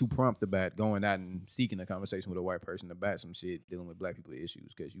not gonna be too prompt about going out and seeking a conversation with a white person about some shit dealing with black people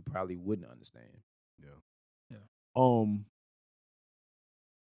issues, because you probably wouldn't understand. um,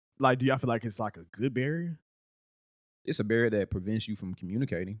 like, do y'all feel like it's like a good barrier? It's a barrier that prevents you from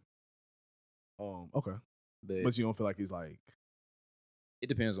communicating, Okay, but but you don't feel like it's like, it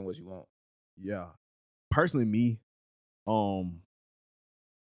depends on what you want. yeah. Personally, me,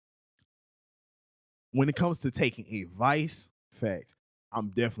 when it comes to taking advice, fact, I'm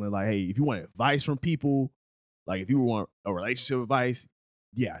definitely like, hey, if you want advice from people, like if you want a relationship advice,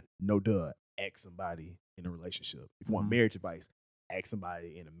 yeah, no duh, ask somebody in a relationship. If you want Mhm. marriage advice, ask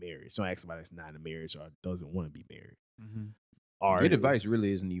somebody in a marriage. Don't ask somebody that's not in a marriage or doesn't want to be married. Mm-hmm. Or Good advice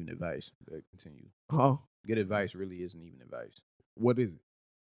really isn't even advice. Continue. Huh? Good advice really isn't even advice. What is it?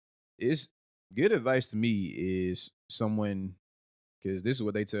 It's good advice to me is someone, because this is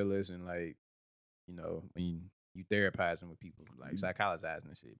what they tell us, and like, you know, when you therapizing with people, like psychologizing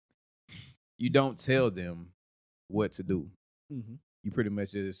and shit, you don't tell them what to do. Mm-hmm. You pretty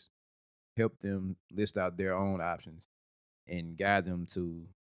much just help them list out their own options and guide them to.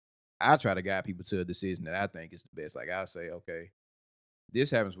 I try to guide people to a decision that I think is the best. Like I'll say, okay,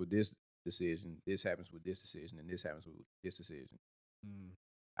 this happens with this decision, this happens with this decision, and this happens with this decision.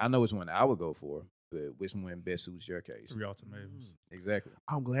 I know which one I would go for, but which one best suits your case? 3 ultimatums. Exactly.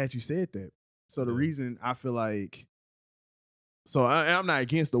 I'm glad you said that. So the Yeah. reason I feel like, so I'm not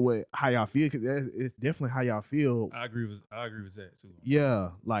against the way how y'all feel, because it's definitely how y'all feel. I agree with that too.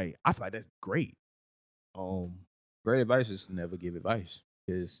 Yeah, like I feel like that's great. Great advice is to never give advice,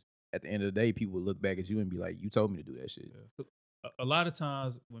 because at the end of the day, people will look back at you and be like, "You told me to do that shit." Yeah. A lot of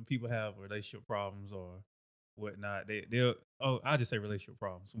times when people have relationship problems or whatnot, they'll I just say relationship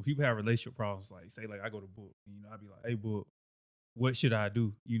problems. When people have relationship problems, like say like I go to Book, you know, I'd be like, hey Book, what should I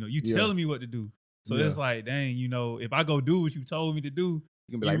do? You know, you Yeah. telling me what to do. So Yeah. it's like, dang, you know, if I go do what you told me to do,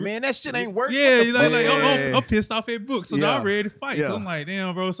 You can be like, You- "Man, that shit ain't working." yeah, you know, like Yeah. I'm pissed off at Book, so now I'm Yeah. ready to fight. 'Cause Yeah. I'm like,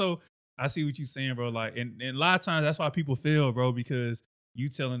 damn, bro. So I see what you saying, bro. Like, and a lot of times that's why people fail, bro, because you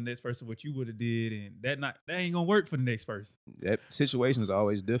telling the next person what you would have did, and that ain't gonna work for the next person. That situations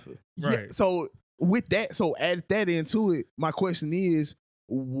always differ. Yeah. Right. So with that, so add that into it. My question is,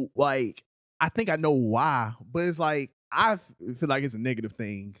 like, I think I know why, but it's like I feel like it's a negative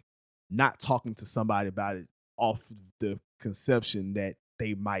thing not talking to somebody about it off the conception that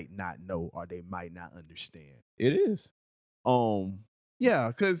they might not know or they might not understand. It is. Yeah,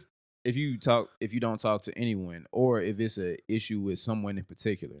 because If you don't talk to anyone, or if it's an issue with someone in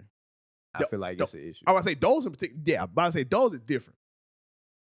particular, I feel like it's an issue. I would say those in particular, yeah, but I say those are different.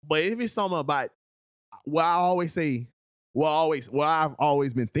 But if it's something about what I always say, what I've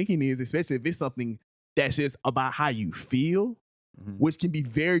always been thinking is, especially if it's something that's just about how you feel, Mhm. which can be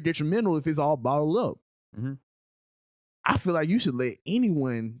very detrimental if it's all bottled up. Mhm. I feel like you should let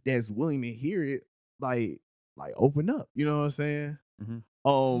anyone that's willing to hear it, like open up. You know what I'm saying? Mhm.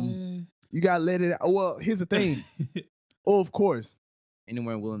 You gotta let it out. Well, here's the thing. Oh, of course.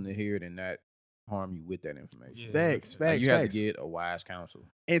 Anyone willing to hear it and not harm you with that information. Yeah. Facts, Like, facts, you have facts. to get a wise counsel.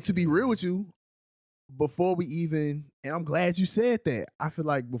 And to be real with you, before we even, and I'm glad you said that, I feel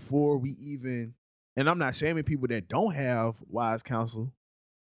like before we even, and I'm not shaming people that don't have wise counsel,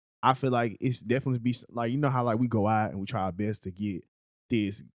 I feel like it's definitely be like, you know how like we go out and we try our best to get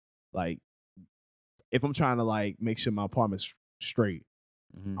this, like, if I'm trying to like make sure my apartment's straight,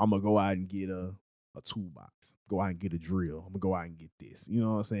 Mhm. I'm gonna go out and get a toolbox, go out and get a drill, I'm gonna go out and get this, you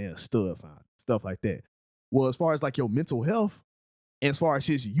know what I'm saying, a stud finder, stuff like that. Well, as far as like your mental health, and as far as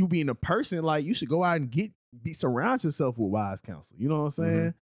just you being a person, like you should go out and get surround yourself with wise counsel. You know what I'm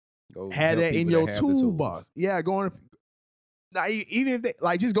saying? Go Have help that in people your that have the tools. toolbox. Yeah, going now, even if they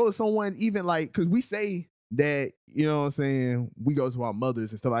like just go to someone, even like because we say that, you know what I'm saying, we go to our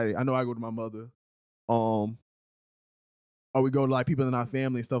mothers and stuff like that. I know I go to my mother, or we go to like people in our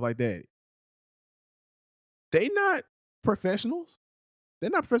family and stuff like that. They not professionals. They're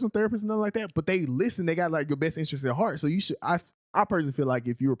not professional therapists and nothing like that, but they listen. They got like your best interest at heart. So you should. I personally feel like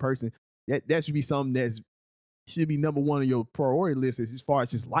if you're a person, that should be something that's should be number one on your priority list as far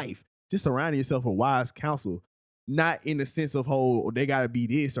as just life. Just surrounding yourself with wise counsel, not in the sense of they gotta be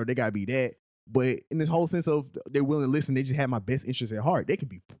this or they gotta be that, but in this whole sense of they're willing to listen. They just have my best interest at heart. They can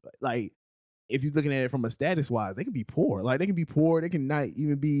be like, if you're looking at it from a status wise, they can be poor. Like they can be poor. They can not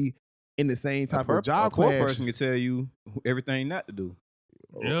even be in the same type of job A poor class. person can tell you everything not to do.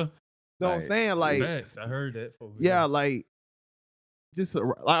 Yeah. You know what I'm saying? Like, Facts. I heard that. yeah, like just like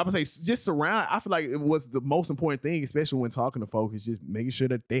I'm gonna say, just surround. I feel like it was the most important thing, especially when talking to folks, is just making sure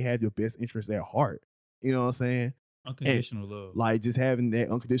that they have your best interest at heart. You know what I'm saying? Unconditional love. Like just having that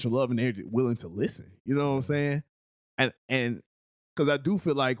unconditional love and they're willing to listen. You know what I'm saying? And because I do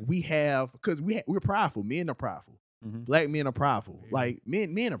feel like because we're prideful. Men are prideful. Mhm. Black men are prideful. Yeah. Like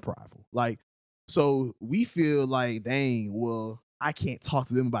men are prideful. Like, so we feel like, dang, well, I can't talk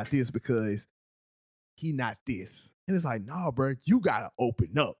to them about this because he not this. And it's like, nah, bro, you gotta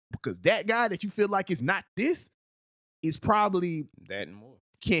open up because that guy that you feel like is not this is probably That and more.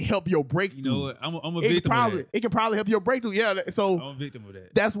 can't help your breakthrough. You know what? I'm a It can victim of probably that. it can probably help your breakthrough. Yeah. So I'm a victim of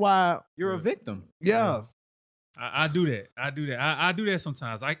that. that's why, You're a Yeah. victim. yeah. I do that. I do that. I do that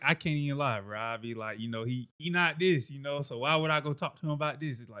sometimes. I can't even lie, bro. I be like, he not this, so why would I go talk to him about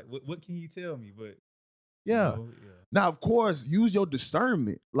this? It's like, what can he tell me? But Yeah. yeah. Now, of course, use your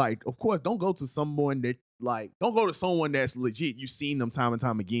discernment. Like, of course, don't go to someone that's legit. You've seen them time and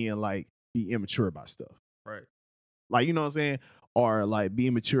time again, like, be immature about stuff. Right. Like, you know what I'm saying? Or like be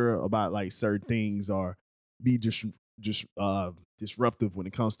immature about like certain things, or be just disruptive when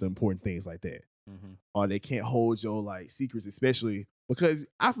it comes to important things like that. Mhm. Or they can't hold your like secrets, especially because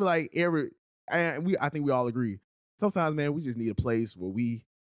I feel like I think we all agree. Sometimes, man, we just need a place where we,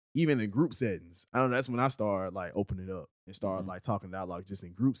 even in group settings, I don't know, that's when I start like opening it up and start Mhm. like talking dialogue just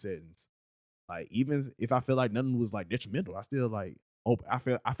in group settings. Like even if I feel like nothing was like detrimental, I still like open.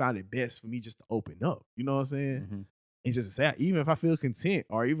 I found it best for me just to open up. You know what I'm saying? Mhm. And just to say, even if I feel content,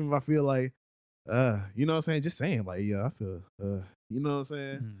 or even if I feel like, you know what I'm saying, just saying like, yeah, I feel, you know what I'm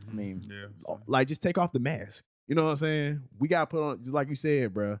saying? I mean, yeah. Like just take off the mask. You know what I'm saying? We got to put on, just like you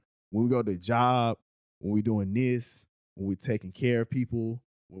said, bro. When we go to the job, when we doing this, when we're taking care of people,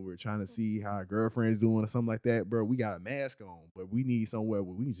 when we're trying to see how our girlfriend's doing or something like that, bro, we got a mask on, but we need somewhere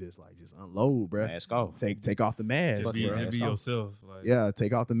where we can just unload, bro. mask off. Take off the mask, Just be, bro. just be Mask off. yourself. Like, Yeah,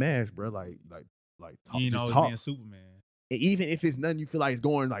 take off the mask, bro. Like talk, you ain't just always talk. being Superman. And even if it's nothing you feel like it's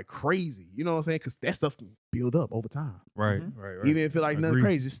going like crazy, you know what I'm saying? Because that stuff can build up over time. Right, Mhm. right. Even if it feel like nothing Agree.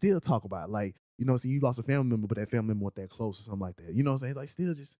 crazy, just still talk about it. Like, you know, you lost a family member, but that family member wasn't that close or something like that. You know what I'm saying? Like,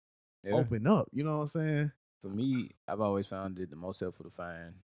 still just Yeah. open up. You know what I'm saying? For me, I've always found it the most helpful to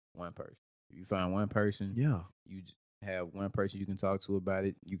find one person. If you find one person, Yeah. you have one person you can talk to about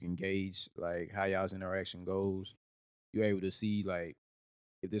it. You can gauge like how y'all's interaction goes. You're able to see like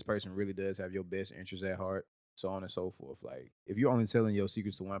if this person really does have your best interest at heart, so on and so forth. Like if you're only telling your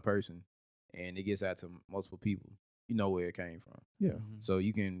secrets to one person and it gets out to multiple people, you know where it came from. Yeah. Mhm. So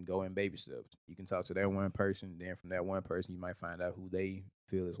you can go in baby steps. You can talk to that one person. Then from that one person, you might find out who they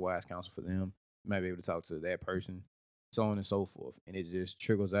feel is wise counsel for them. You might be able to talk to that person, so on and so forth. And it just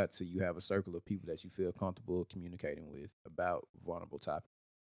trickles out to you have a circle of people that you feel comfortable communicating with about vulnerable topics.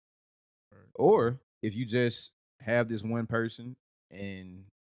 Right. Or if you just have this one person and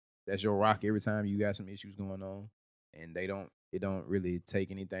that's your rock every time you got some issues going on, and it don't really take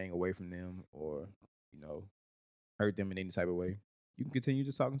anything away from them or hurt them in any type of way, you can continue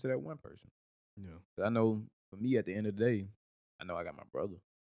just talking to that one person. Yeah. 'Cause I know for me at the end of the day, I know I got my brother.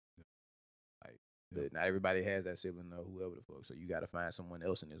 Like, Yeah. but not everybody has that sibling or whoever the fuck. So you got to find someone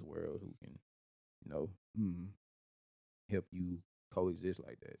else in this world who can, Mm. help you coexist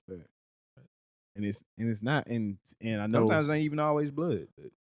like that. And it's not, and I know Sometimes it ain't even always blood.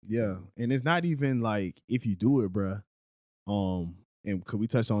 But yeah, and it's not even like if you do it, bruh. And could we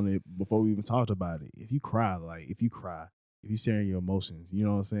touch on it before we even talked about it? If you cry, if you sharing your emotions, you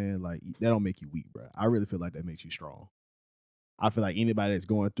know what I'm saying? Like that don't make you weak, bruh. I really feel like that makes you strong. I feel like anybody that's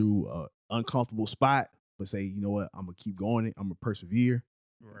going through a uncomfortable spot, but say, you know what, I'm gonna keep going. I'm gonna persevere.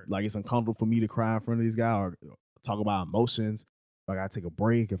 Right. Like it's uncomfortable for me to cry in front of this guy or talk about emotions. If I gotta take a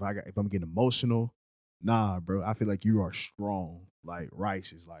break, if I'm getting emotional, nah, bro. I feel like you are strong, like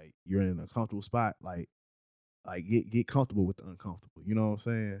righteous, like you're in a comfortable spot. Like like get comfortable with the uncomfortable. You know what I'm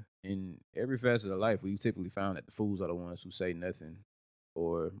saying? In every facet of life, we've typically found that the fools are the ones who say nothing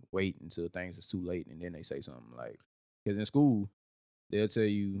or wait until things are too late and then they say something. Like, because in school, they'll tell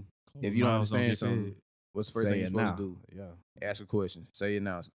you, if you don't Mouths understand get something, fed. what's the first thing Say you're it supposed now. to do? Yeah. Ask a question. Say it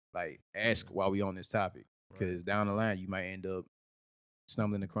now. Like, ask while we on this topic. Because down the line, you might end up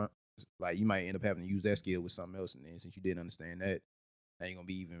stumbling across, like, you might end up having to use that skill with something else. And then since you didn't understand that, now you're going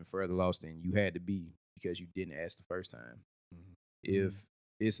to be even further lost than you had to be because you didn't ask the first time. Mhm. If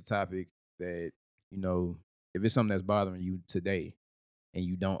it's a topic that, you know, if it's something that's bothering you today and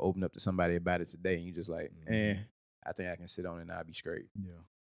you don't open up to somebody about it today and you just like, I think I can sit on it and I'll be straight. Yeah.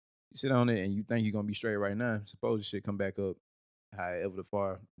 You sit on it and you think you're going to be straight right now, suppose it should come back up however the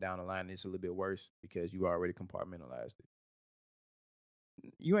far down the line it's a little bit worse because you already compartmentalized it.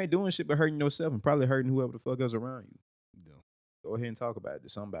 You ain't doing shit but hurting yourself and probably hurting whoever the fuck else around you. Yeah. Go ahead and talk about it to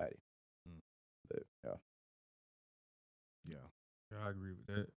somebody. But, yeah. Yeah, I agree with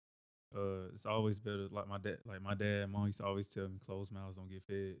that. It's always better. Like my dad and mom used to always tell me, closed mouths don't get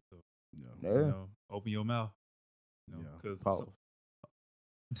fed. So Yeah. you know, open your mouth. You know, Yeah. because Pause.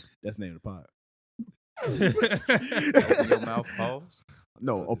 That's the name of the pod. Open your mouth, pause.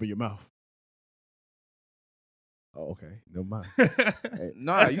 No, open your mouth. Oh, okay. Never mind.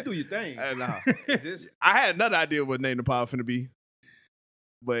 Nah, you do your thing. Nah. Just, I had another idea what name the pod finna be,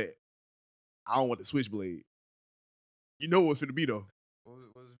 but I don't want the switchblade. You know what's finna be though. what's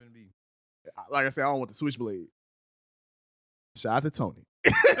it gonna be? Like I said, I don't want the switchblade. Shout out to Tony.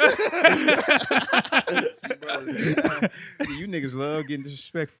 See, you niggas love getting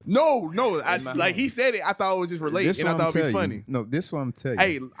disrespectful. No, In my like he home. said it. I thought it was just related, and I thought it'd be funny. No, this one I'm telling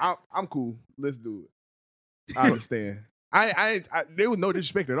Hey, you. I'm cool. Let's do it. I understand. I there was no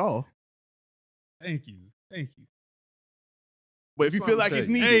disrespect at all. Thank you. But if That's you what feel I'm like it's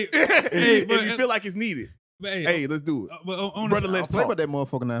saying. needed, Hey, if you feel like it's needed, But hey, let's do it. but on Brother, the, let's Play talk. about that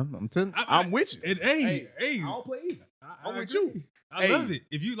motherfucker now. I'm telling you. I'm with you. And Hey, hey, I don't play either. I'm with agree. you. I Hey. love it.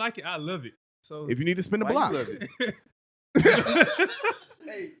 If you like it, I love it. So If you need to spin the Why you block, love it?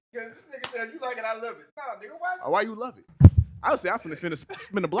 Hey, because this nigga said you like it, I love it. Nah, nigga, why? why you love it? I would say I'm finna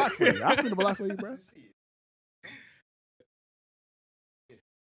spin the block for you. I'll spin the block for you, bro.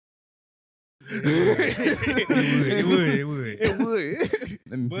 it would. It would.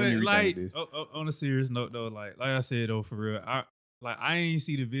 Let me But rethink like this. on a serious note though, like I said though, for real, I ain't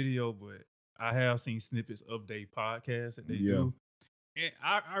see the video, but I have seen snippets of their podcast that they Yeah. do. And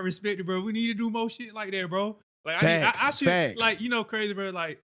I respect it, bro. We need to do more shit like that, bro. Like Facts, I should facts. like, you know, crazy, bro.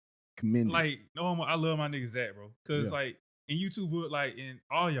 Like Commend it. like no homo, I love my nigga Zach, bro. Cause Yeah. like in YouTube, would like in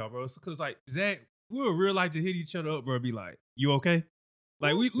all y'all, bro. Cause like Zach, we would real like to hit each other up, bro. Be like, you okay?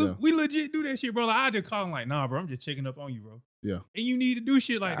 Like we Yeah. we legit do that shit, bro. Like I just call him like, nah, bro. I'm just checking up on you, bro. Yeah. And you need to do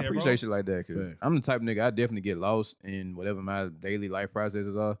shit like I that, appreciate bro. shit like that because Facts. I'm the type of nigga I definitely get lost in whatever my daily life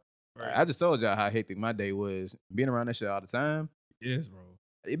processes are. Right. I just told y'all how hectic my day was. Being around that shit all the time, Yes, bro.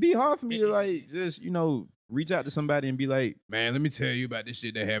 it'd be hard for me to like just, you know, reach out to somebody and be like, man, let me tell you about this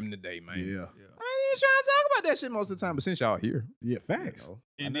shit that happened today, man. Yeah. Yeah. I ain't even trying to talk about that shit most of the time, but since y'all here, Yeah. you Facts. know,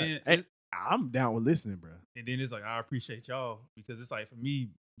 And why not? then Hey, I'm down with listening, bro. and then it's like I appreciate y'all because it's like for me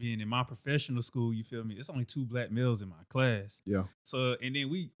being in my professional school, you feel me? It's only 2 black males in my class. Yeah. So and then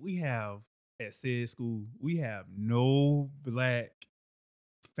we have at said school, we have no black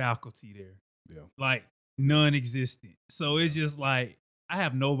faculty there. Yeah. Like non-existent. So it's just like I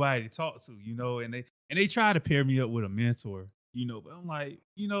have nobody to talk to, you know, and they try to pair me up with a mentor, you know, but I'm like,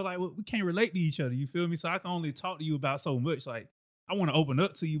 you know, like we can't relate to each other, you feel me? So I can only talk to you about so much. Like I want to open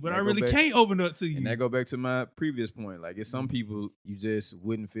up to you, but That I go really back- can't open up to you. And that go back to my previous point. Like, it's some people you just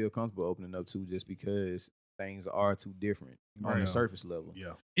wouldn't feel comfortable opening up to just because things are too different on Right. the surface level.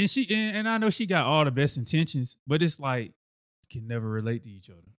 Yeah. And and I know she got all the best intentions, but it's like you can never relate to each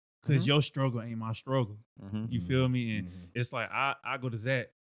other because Mhm. your struggle ain't my struggle. Mm-hmm. You feel me? And Mhm. it's like I go to Zach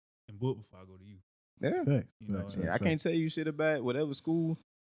and book before I go to you. Yeah. Facts. You know, Facts, yeah, Yeah, I facts, can't tell you shit about whatever school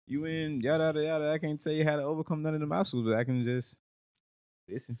you in, yada, yada, yada. I can't tell you how to overcome none of them obstacles, but I can just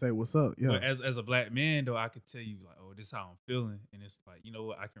listen. Say what's up. Yeah. But as a black man though, I could tell you like, oh, this is how I'm feeling, and it's like, you know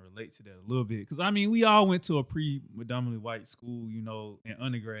what, I can relate to that a little bit because I mean, we all went to a predominantly white school, you know, in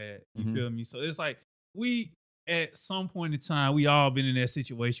undergrad. You Mhm. feel me? So it's like we at some point in time we all been in that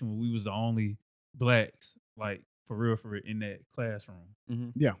situation where we was the only blacks, like for real, in that classroom.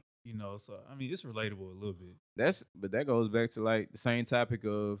 Mhm. You know, so I mean, it's relatable a little bit. But that goes back to like the same topic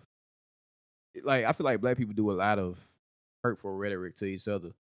of like I feel like black people do a lot of hurtful rhetoric to each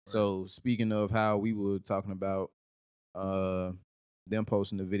other. So speaking of how we were talking about them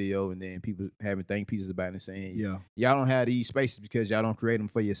posting the video and then people having think pieces about it and saying, Yeah. y'all don't have these spaces because y'all don't create them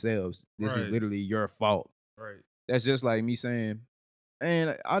for yourselves. This is Right. literally your fault. Right. That's just like me saying,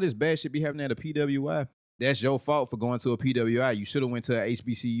 man, all this bad shit be happening at a PWI. That's your fault for going to a PWI. You should have went to a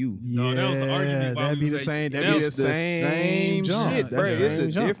HBCU. No, that was the argument why That'd we be the was at- same. That'd that be the was the same same jump. shit, That's bro. the It's same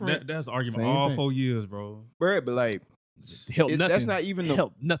a jump. different- That's the argument Same all thing. 4 years, bro. Bro, but like, Help It- nothing. that's not even the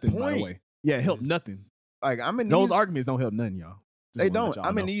help nothing. By the point. way, yeah, help It's- nothing. like I'm in Those these, arguments don't help nothing, y'all. Just they wanna let don't. y'all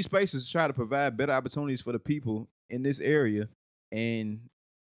I'm in know. these spaces to try to provide better opportunities for the people in this area, and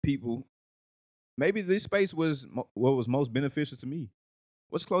people. Maybe this space was what was most beneficial to me.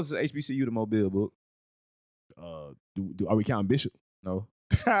 What's closest to HBCU to Mobile, book? Are we counting Bishop? No.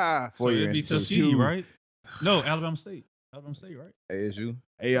 So 4-year it'd be institution. Tuskegee, right? No, Alabama State. Alabama State, right? ASU.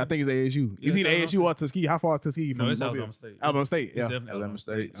 Hey, I think it's ASU. Yeah, It's either it's ASU or Tuskegee. How far is Tuskegee from No, it's Mobile? Alabama State. Alabama State, It's yeah. definitely Alabama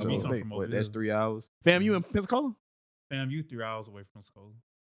State. And we Alabama come State. from What, Mobile. that's 3 hours. Fam, you in Pensacola? Fam, you 3 hours away from school.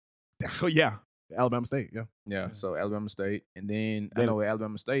 Oh yeah, Alabama State. Yeah, Yeah. Yeah. So Alabama State, and then I They- know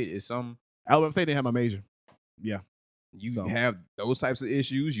Alabama State is some. Alabama State didn't have my major. Yeah, You So- have those types of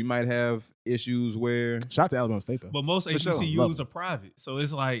issues. You might have issues where shout out to Alabama State though. But most For sure. HBCUs Love are private, so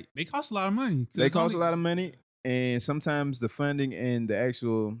it's like they cost a lot of money. 'cause they it's cost only- a lot of money, and sometimes the funding and the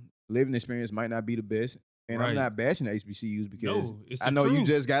actual living experience might not be the best. And I'm Right. not bashing the HBCUs because No, it's the I know you truth.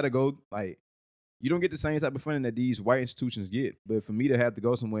 just got to go. Like, you don't get the same type of funding that these white institutions get. But for me to have to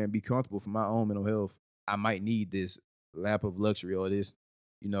go somewhere and be comfortable for my own mental health, I might need this lap of luxury or this,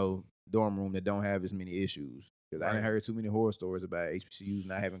 dorm room that don't have as many issues. Because I done Right. heard too many horror stories about HBCUs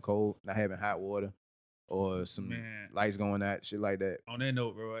not having cold, not having hot water, or some Man. lights going out, shit like that. On that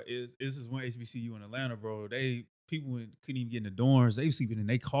note, bro, this is one HBCU in Atlanta, bro. People couldn't even get in the dorms. They sleeping in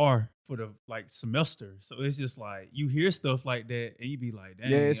their car for the semester. So it's just like you hear stuff like that, and you be like,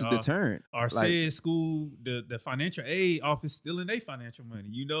 "Dang, Yeah, it's a deterrent. Our Like- said school, the financial aid office stealing their financial money.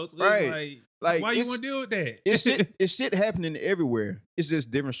 So it's Right. like, why you it's- want to deal with that? it's shit happening everywhere. It's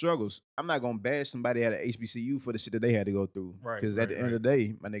just different struggles. I'm not gonna bash somebody at an HBCU for the shit that they had to go through. Right, Because at the right, end of the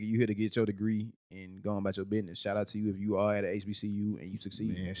day, my nigga, you here to get your degree and go on about your business. Shout out to you if you are at an HBCU and you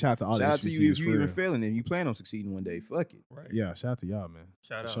succeed. Man, shout out to all the Shout out to you HBCUs if you for even real. failing and you plan on succeeding one day. Fuck it. Right. Yeah, shout out to y'all, man.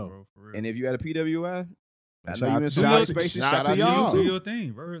 Shout For out, sure. bro, for real. And if you at a PWI, I Man, know shout you out in to- some shout good out to- spaces. shout out Shout to out to y'all. Do you your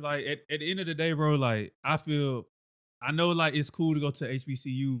thing, bro. Like at the end of the day, bro, like I know like it's cool to go to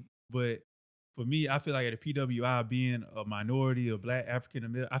HBCU, but for me, I feel like at a PWI being a minority, a black African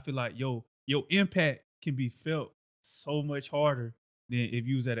American, I feel like your impact can be felt so much harder than if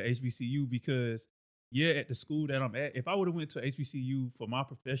you was at a HBCU because at the school that I'm at, if I would have went to HBCU for my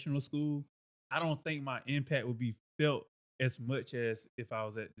professional school, I don't think my impact would be felt as much as if I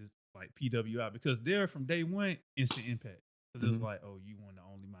was at this like PWI because they're from day one instant impact. Because it's Mhm. like, oh, you one of the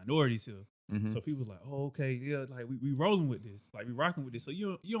only minorities here. Mhm. So people like, oh, okay, yeah, like we rolling with this, like we rocking with this. So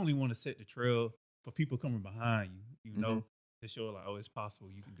you only want to set the trail for people coming behind you, know, to show like, oh, it's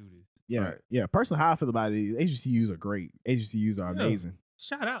possible you can do this. Yeah, Right. yeah. Personally, how I feel about it is HBCUs are great. HBCUs are Yeah. amazing.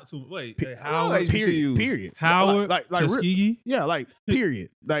 Shout out to Pe- hey, Howard, like HBCUs. Period. Howard, like Tuskegee. yeah, like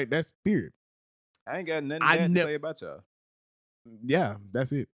period. Like that's period. I ain't got nothing I bad to nev- say about y'all. Yeah,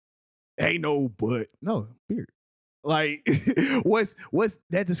 that's it. Ain't no but no period. Like what's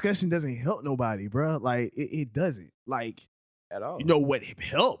that discussion doesn't help nobody, bro. Like it doesn't. Like At all. you know what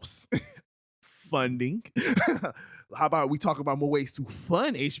helps? Funding. How about we talk about more ways to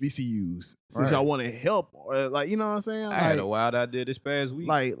fund HBCUs since Right. y'all want to help? Or like you know what I'm saying? I had a wild idea this past week.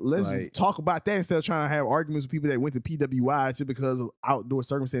 Like, let's Like- talk about that instead of trying to have arguments with people that went to PWI just because of outdoor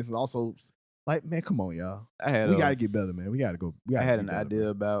circumstances. Also, like, man, come on, y'all. I had We a- gotta get better, man. We gotta go. We I gotta had get an better,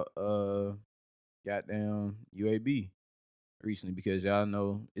 idea bro. about goddamn UAB recently because y'all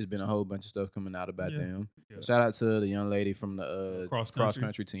know it's been a whole bunch of stuff coming out about Yeah. them. Yeah. Shout out to the young lady from the Cross cross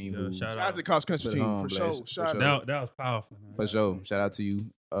country. country team Yeah, who shout Shout out to the cross country Put it team on for blast, sure. for Shout out sure. to That was powerful, man. for sure. Shout out to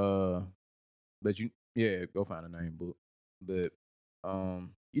you. But go find a name book. But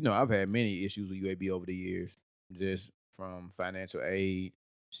I've had many issues with UAB over the years, just from financial aid,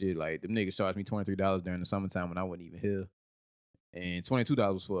 shit. Like them niggas charged me $23 during the summertime when I wasn't even here, and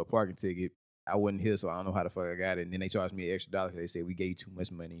 $22 was for a parking ticket. I wasn't here, so I don't know how the fuck I got it. And then they charged me an extra $1 because they said we gave you too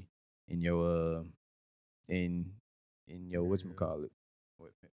much money in your in your whatchamacallit.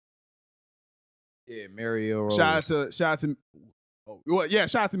 Yeah, Mariel Rose. shout out to. Oh, well, yeah,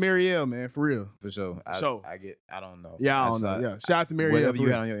 shout out to Marielle, man, for real. For sure. sure. I don't know. Yeah, I don't saw- know. Yeah, shout out to Marielle. Whatever for you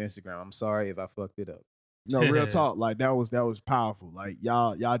real. had on your Instagram. I'm sorry if I fucked it up. No, real talk. Like that was powerful. Like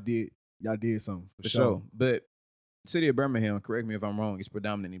y'all did something for For sure. sure. But city of Birmingham, correct me if I'm wrong, it's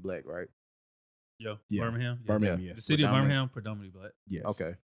predominantly black, right? Yeah, Yeah. Birmingham. Yeah. Birmingham, Yeah. yes. The city of Predominant. Birmingham, predominantly black. Yes.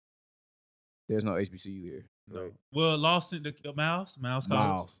 Okay. There's no HBCU here. No. Right. Well, Lawson, the Miles College.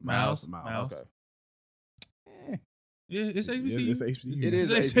 Miles. Miles. Okay. Yeah, it's HBCU. Yeah, it's HBCU. It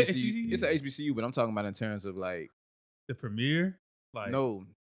is It's HBCU. It's a HBCU, but I'm talking about in terms of like the premiere. Like no.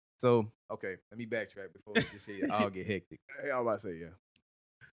 So okay, let me backtrack before this shit all get hectic. Hey, I was about to say, yeah.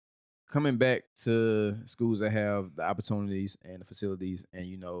 Coming back to schools that have the opportunities and the facilities and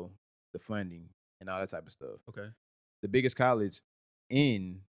the funding and all that type of stuff. okay, The biggest college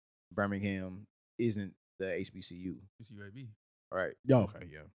in Birmingham isn't the HBCU, it's UAB. right? Yo, okay,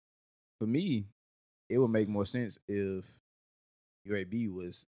 yeah. For me, it would make more sense if UAB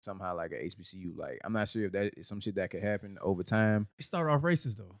was somehow like a HBCU. Like I'm not sure if that is some shit that could happen over time. It started off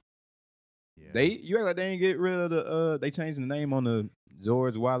racist though. Yeah. You act like they ain't get rid of the they changed the name on the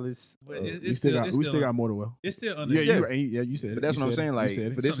George Wallace. But we still got more to well. It's still under. Yeah, Yeah. you said it. But that's You what I'm said it. saying. You Like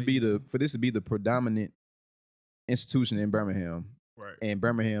said it. for this to be Something- the predominant institution in Birmingham, right. and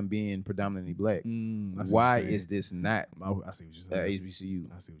Birmingham being predominantly black, I see what why you're saying. is this not I see what you're a saying. HBCU?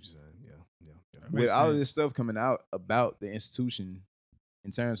 I see what you're saying. Yeah. That With makes all of sense. this stuff coming out about the institution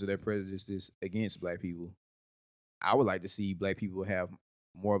in terms of their prejudices against black people, I would like to see black people have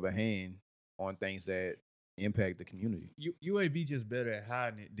more of a hand on things that impact the community. UAB just better at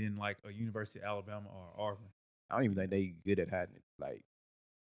hiding it than like a University of Alabama or Auburn. I don't even think they good at hiding it. Like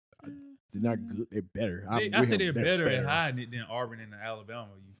They're not good. They're better. I say they're better at hiding it than Auburn and Alabama.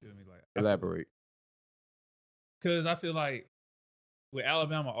 You feel me? Like elaborate. Because I feel like with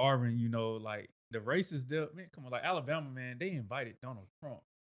Alabama, Auburn, like the racists, man, come on, like Alabama, man, they invited Donald Trump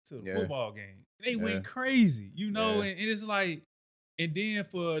to the Yeah. football game. They Yeah. went crazy, Yeah. and it's like, and then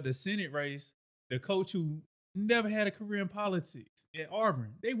for the Senate race, the coach who never had a career in politics at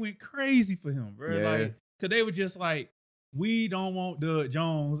Auburn, they went crazy for him, bro. Yeah. Like, cause they were just like, we don't want Doug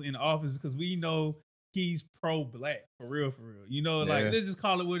Jones in the office because we know he's pro-black for real. Like Yeah. let's just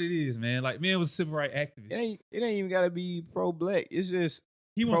call it what it is, man. Like, man was a civil rights activist. It ain't even gotta be pro-black. It's just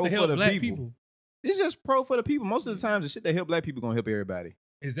He wants pro to for help the black people. people. It's just pro for the people. Most of the times, the shit that help black people gonna help everybody.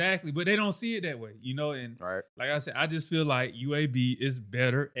 Exactly. But they don't see it that way, and Right. like I said, I just feel like UAB is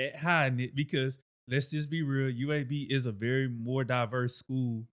better at hiding it because let's just be real, UAB is a very more diverse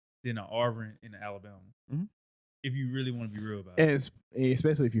school than an Auburn and an Alabama. Mhm. If you really want to be real about it. And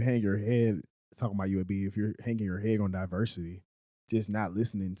especially if you hang your head talking about UAB, if you're hanging your head on diversity, just not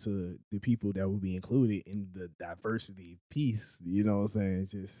listening to the people that will be included in the diversity piece. You know what I'm saying?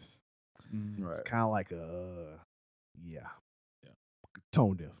 It's just Right. it's kind of like yeah,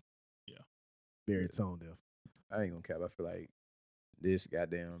 tone deaf. Yeah. Very tone deaf. I ain't gonna cap. I feel like this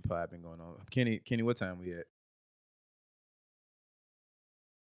goddamn pod been going on. Kenny, what time we at?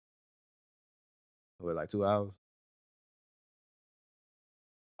 What, like 2 hours?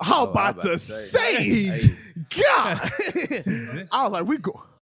 I'm Oh, about to say, Hey. God, I was like, we go.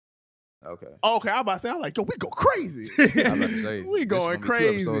 Okay. Okay, I'm about to say, I'm like, yo, we go crazy. I was about to say, we this going gonna be 2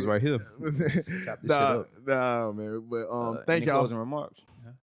 crazy episodes right here. Chop this shit up. Nah, man. But thank any y'all. closing remarks?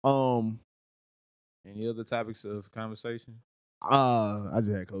 Any other topics of conversation? I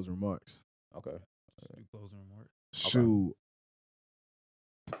just had closing remarks. Okay. Just do closing remarks. Shoot,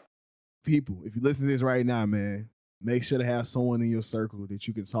 people, if you listen to this right now, man, make sure to have someone in your circle that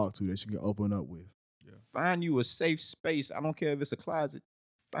you can talk to, that you can open up with. Find you a safe space. I don't care if it's a closet.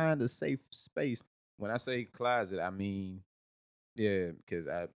 Find a safe space. When I say closet, I mean, yeah, because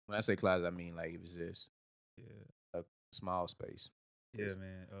when I say closet, I mean like it was just a small space. Yeah,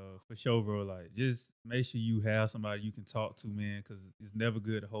 man. For sure, bro. Like, just make sure you have somebody you can talk to, man, because it's never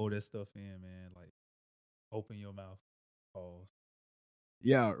good to hold that stuff in, man. Like, open your mouth. Pause.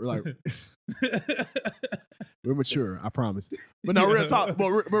 Yeah, like we're mature, I promise. But no, real talk. But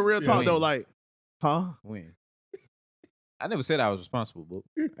real talk though, like, huh? When? I never said I was responsible,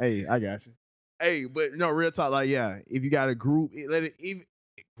 but Hey, I got you. Hey, but no, real talk. Like, yeah, if you got a group, let it even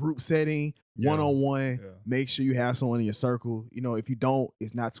group setting, Yeah. 1-on-1. Yeah. Make sure you have someone in your circle. If you don't,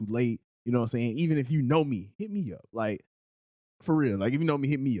 it's not too late. You know what I'm saying? Even if you know me, hit me up. Like, for real. Like, if you know me,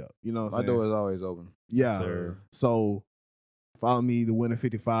 hit me up. You know what I'm my saying? door is always open. Yeah. sir. So follow me, the winner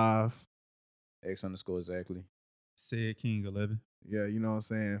 55. X_exactly. Said King 11. Yeah, you know what I'm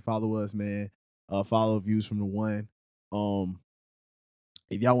saying? Follow us, man. Follow Views from the One.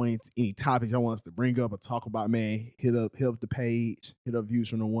 If y'all want any topics y'all want us to bring up or talk about, man, hit up the page, hit up Views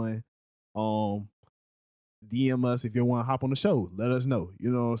from the One. DM us if you want to hop on the show. Let us know.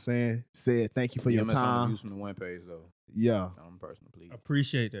 You know what I'm saying? Said thank you for your DM us on the time. Views from the One page though. Yeah. I'm personal, please.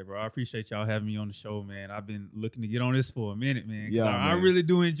 Appreciate that, bro. I appreciate y'all having me on the show, man. I've been looking to get on this for a minute, man. 'Cause Yeah, I man. really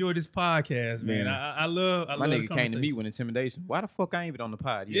do enjoy this podcast, man. Man. I love My the nigga came to me conversation. with intimidation. Why the fuck I ain't even on the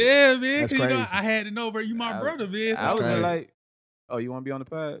pod yet? Yeah, man. That's 'Cause, crazy. I had to know, bro. You my brother, man. So I was crazy. like, Oh, you want to be on the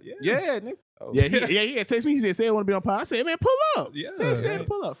pod? Yeah. Yeah, nigga. Oh. Yeah, yeah. Text me. He said, I want to be on pod. I said, man, pull up. Yeah, Said right.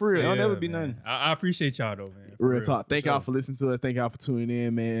 pull up. For real. Don't Yeah, never be man. nothing. I appreciate y'all though, man. For Real talk. for Thank y'all sure. for listening to us. Thank y'all for tuning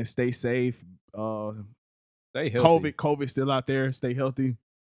in, man. Stay safe. Stay healthy. COVID still out there. Stay healthy.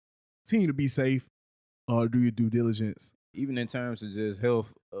 Continue to be safe. Do your due diligence. Even in terms of just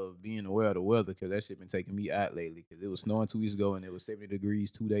health of being aware of the weather, because that shit been taking me out lately. Because it was snowing 2 weeks ago and it was 70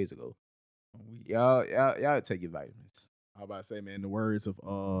 degrees 2 days ago. Y'all take your vitamins. I was about to say, man, the words of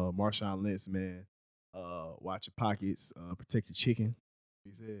Marshawn Lynch, man. Watch your pockets. Protect your chicken.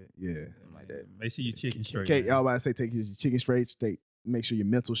 He said, yeah. Something like that. Make sure your chicken straight. Okay, man. y'all about to say take your chicken straight. Make sure your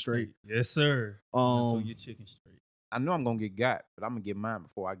mental straight. Yes, sir. Until your chicken straight. I know I'm gonna get got, but I'm gonna get mine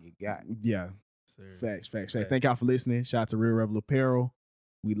before I get got. Yeah. Sir. Facts. Thank y'all for listening. Shout out to Real Rebel Apparel.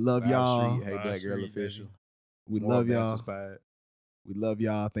 We love y'all. Street, hey Vibe Black Girl Street, baby. Official. We More love Bass y'all. Inspired. We love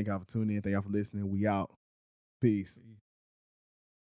y'all. Thank y'all for tuning in. Thank y'all for listening. We out. Peace. Peace.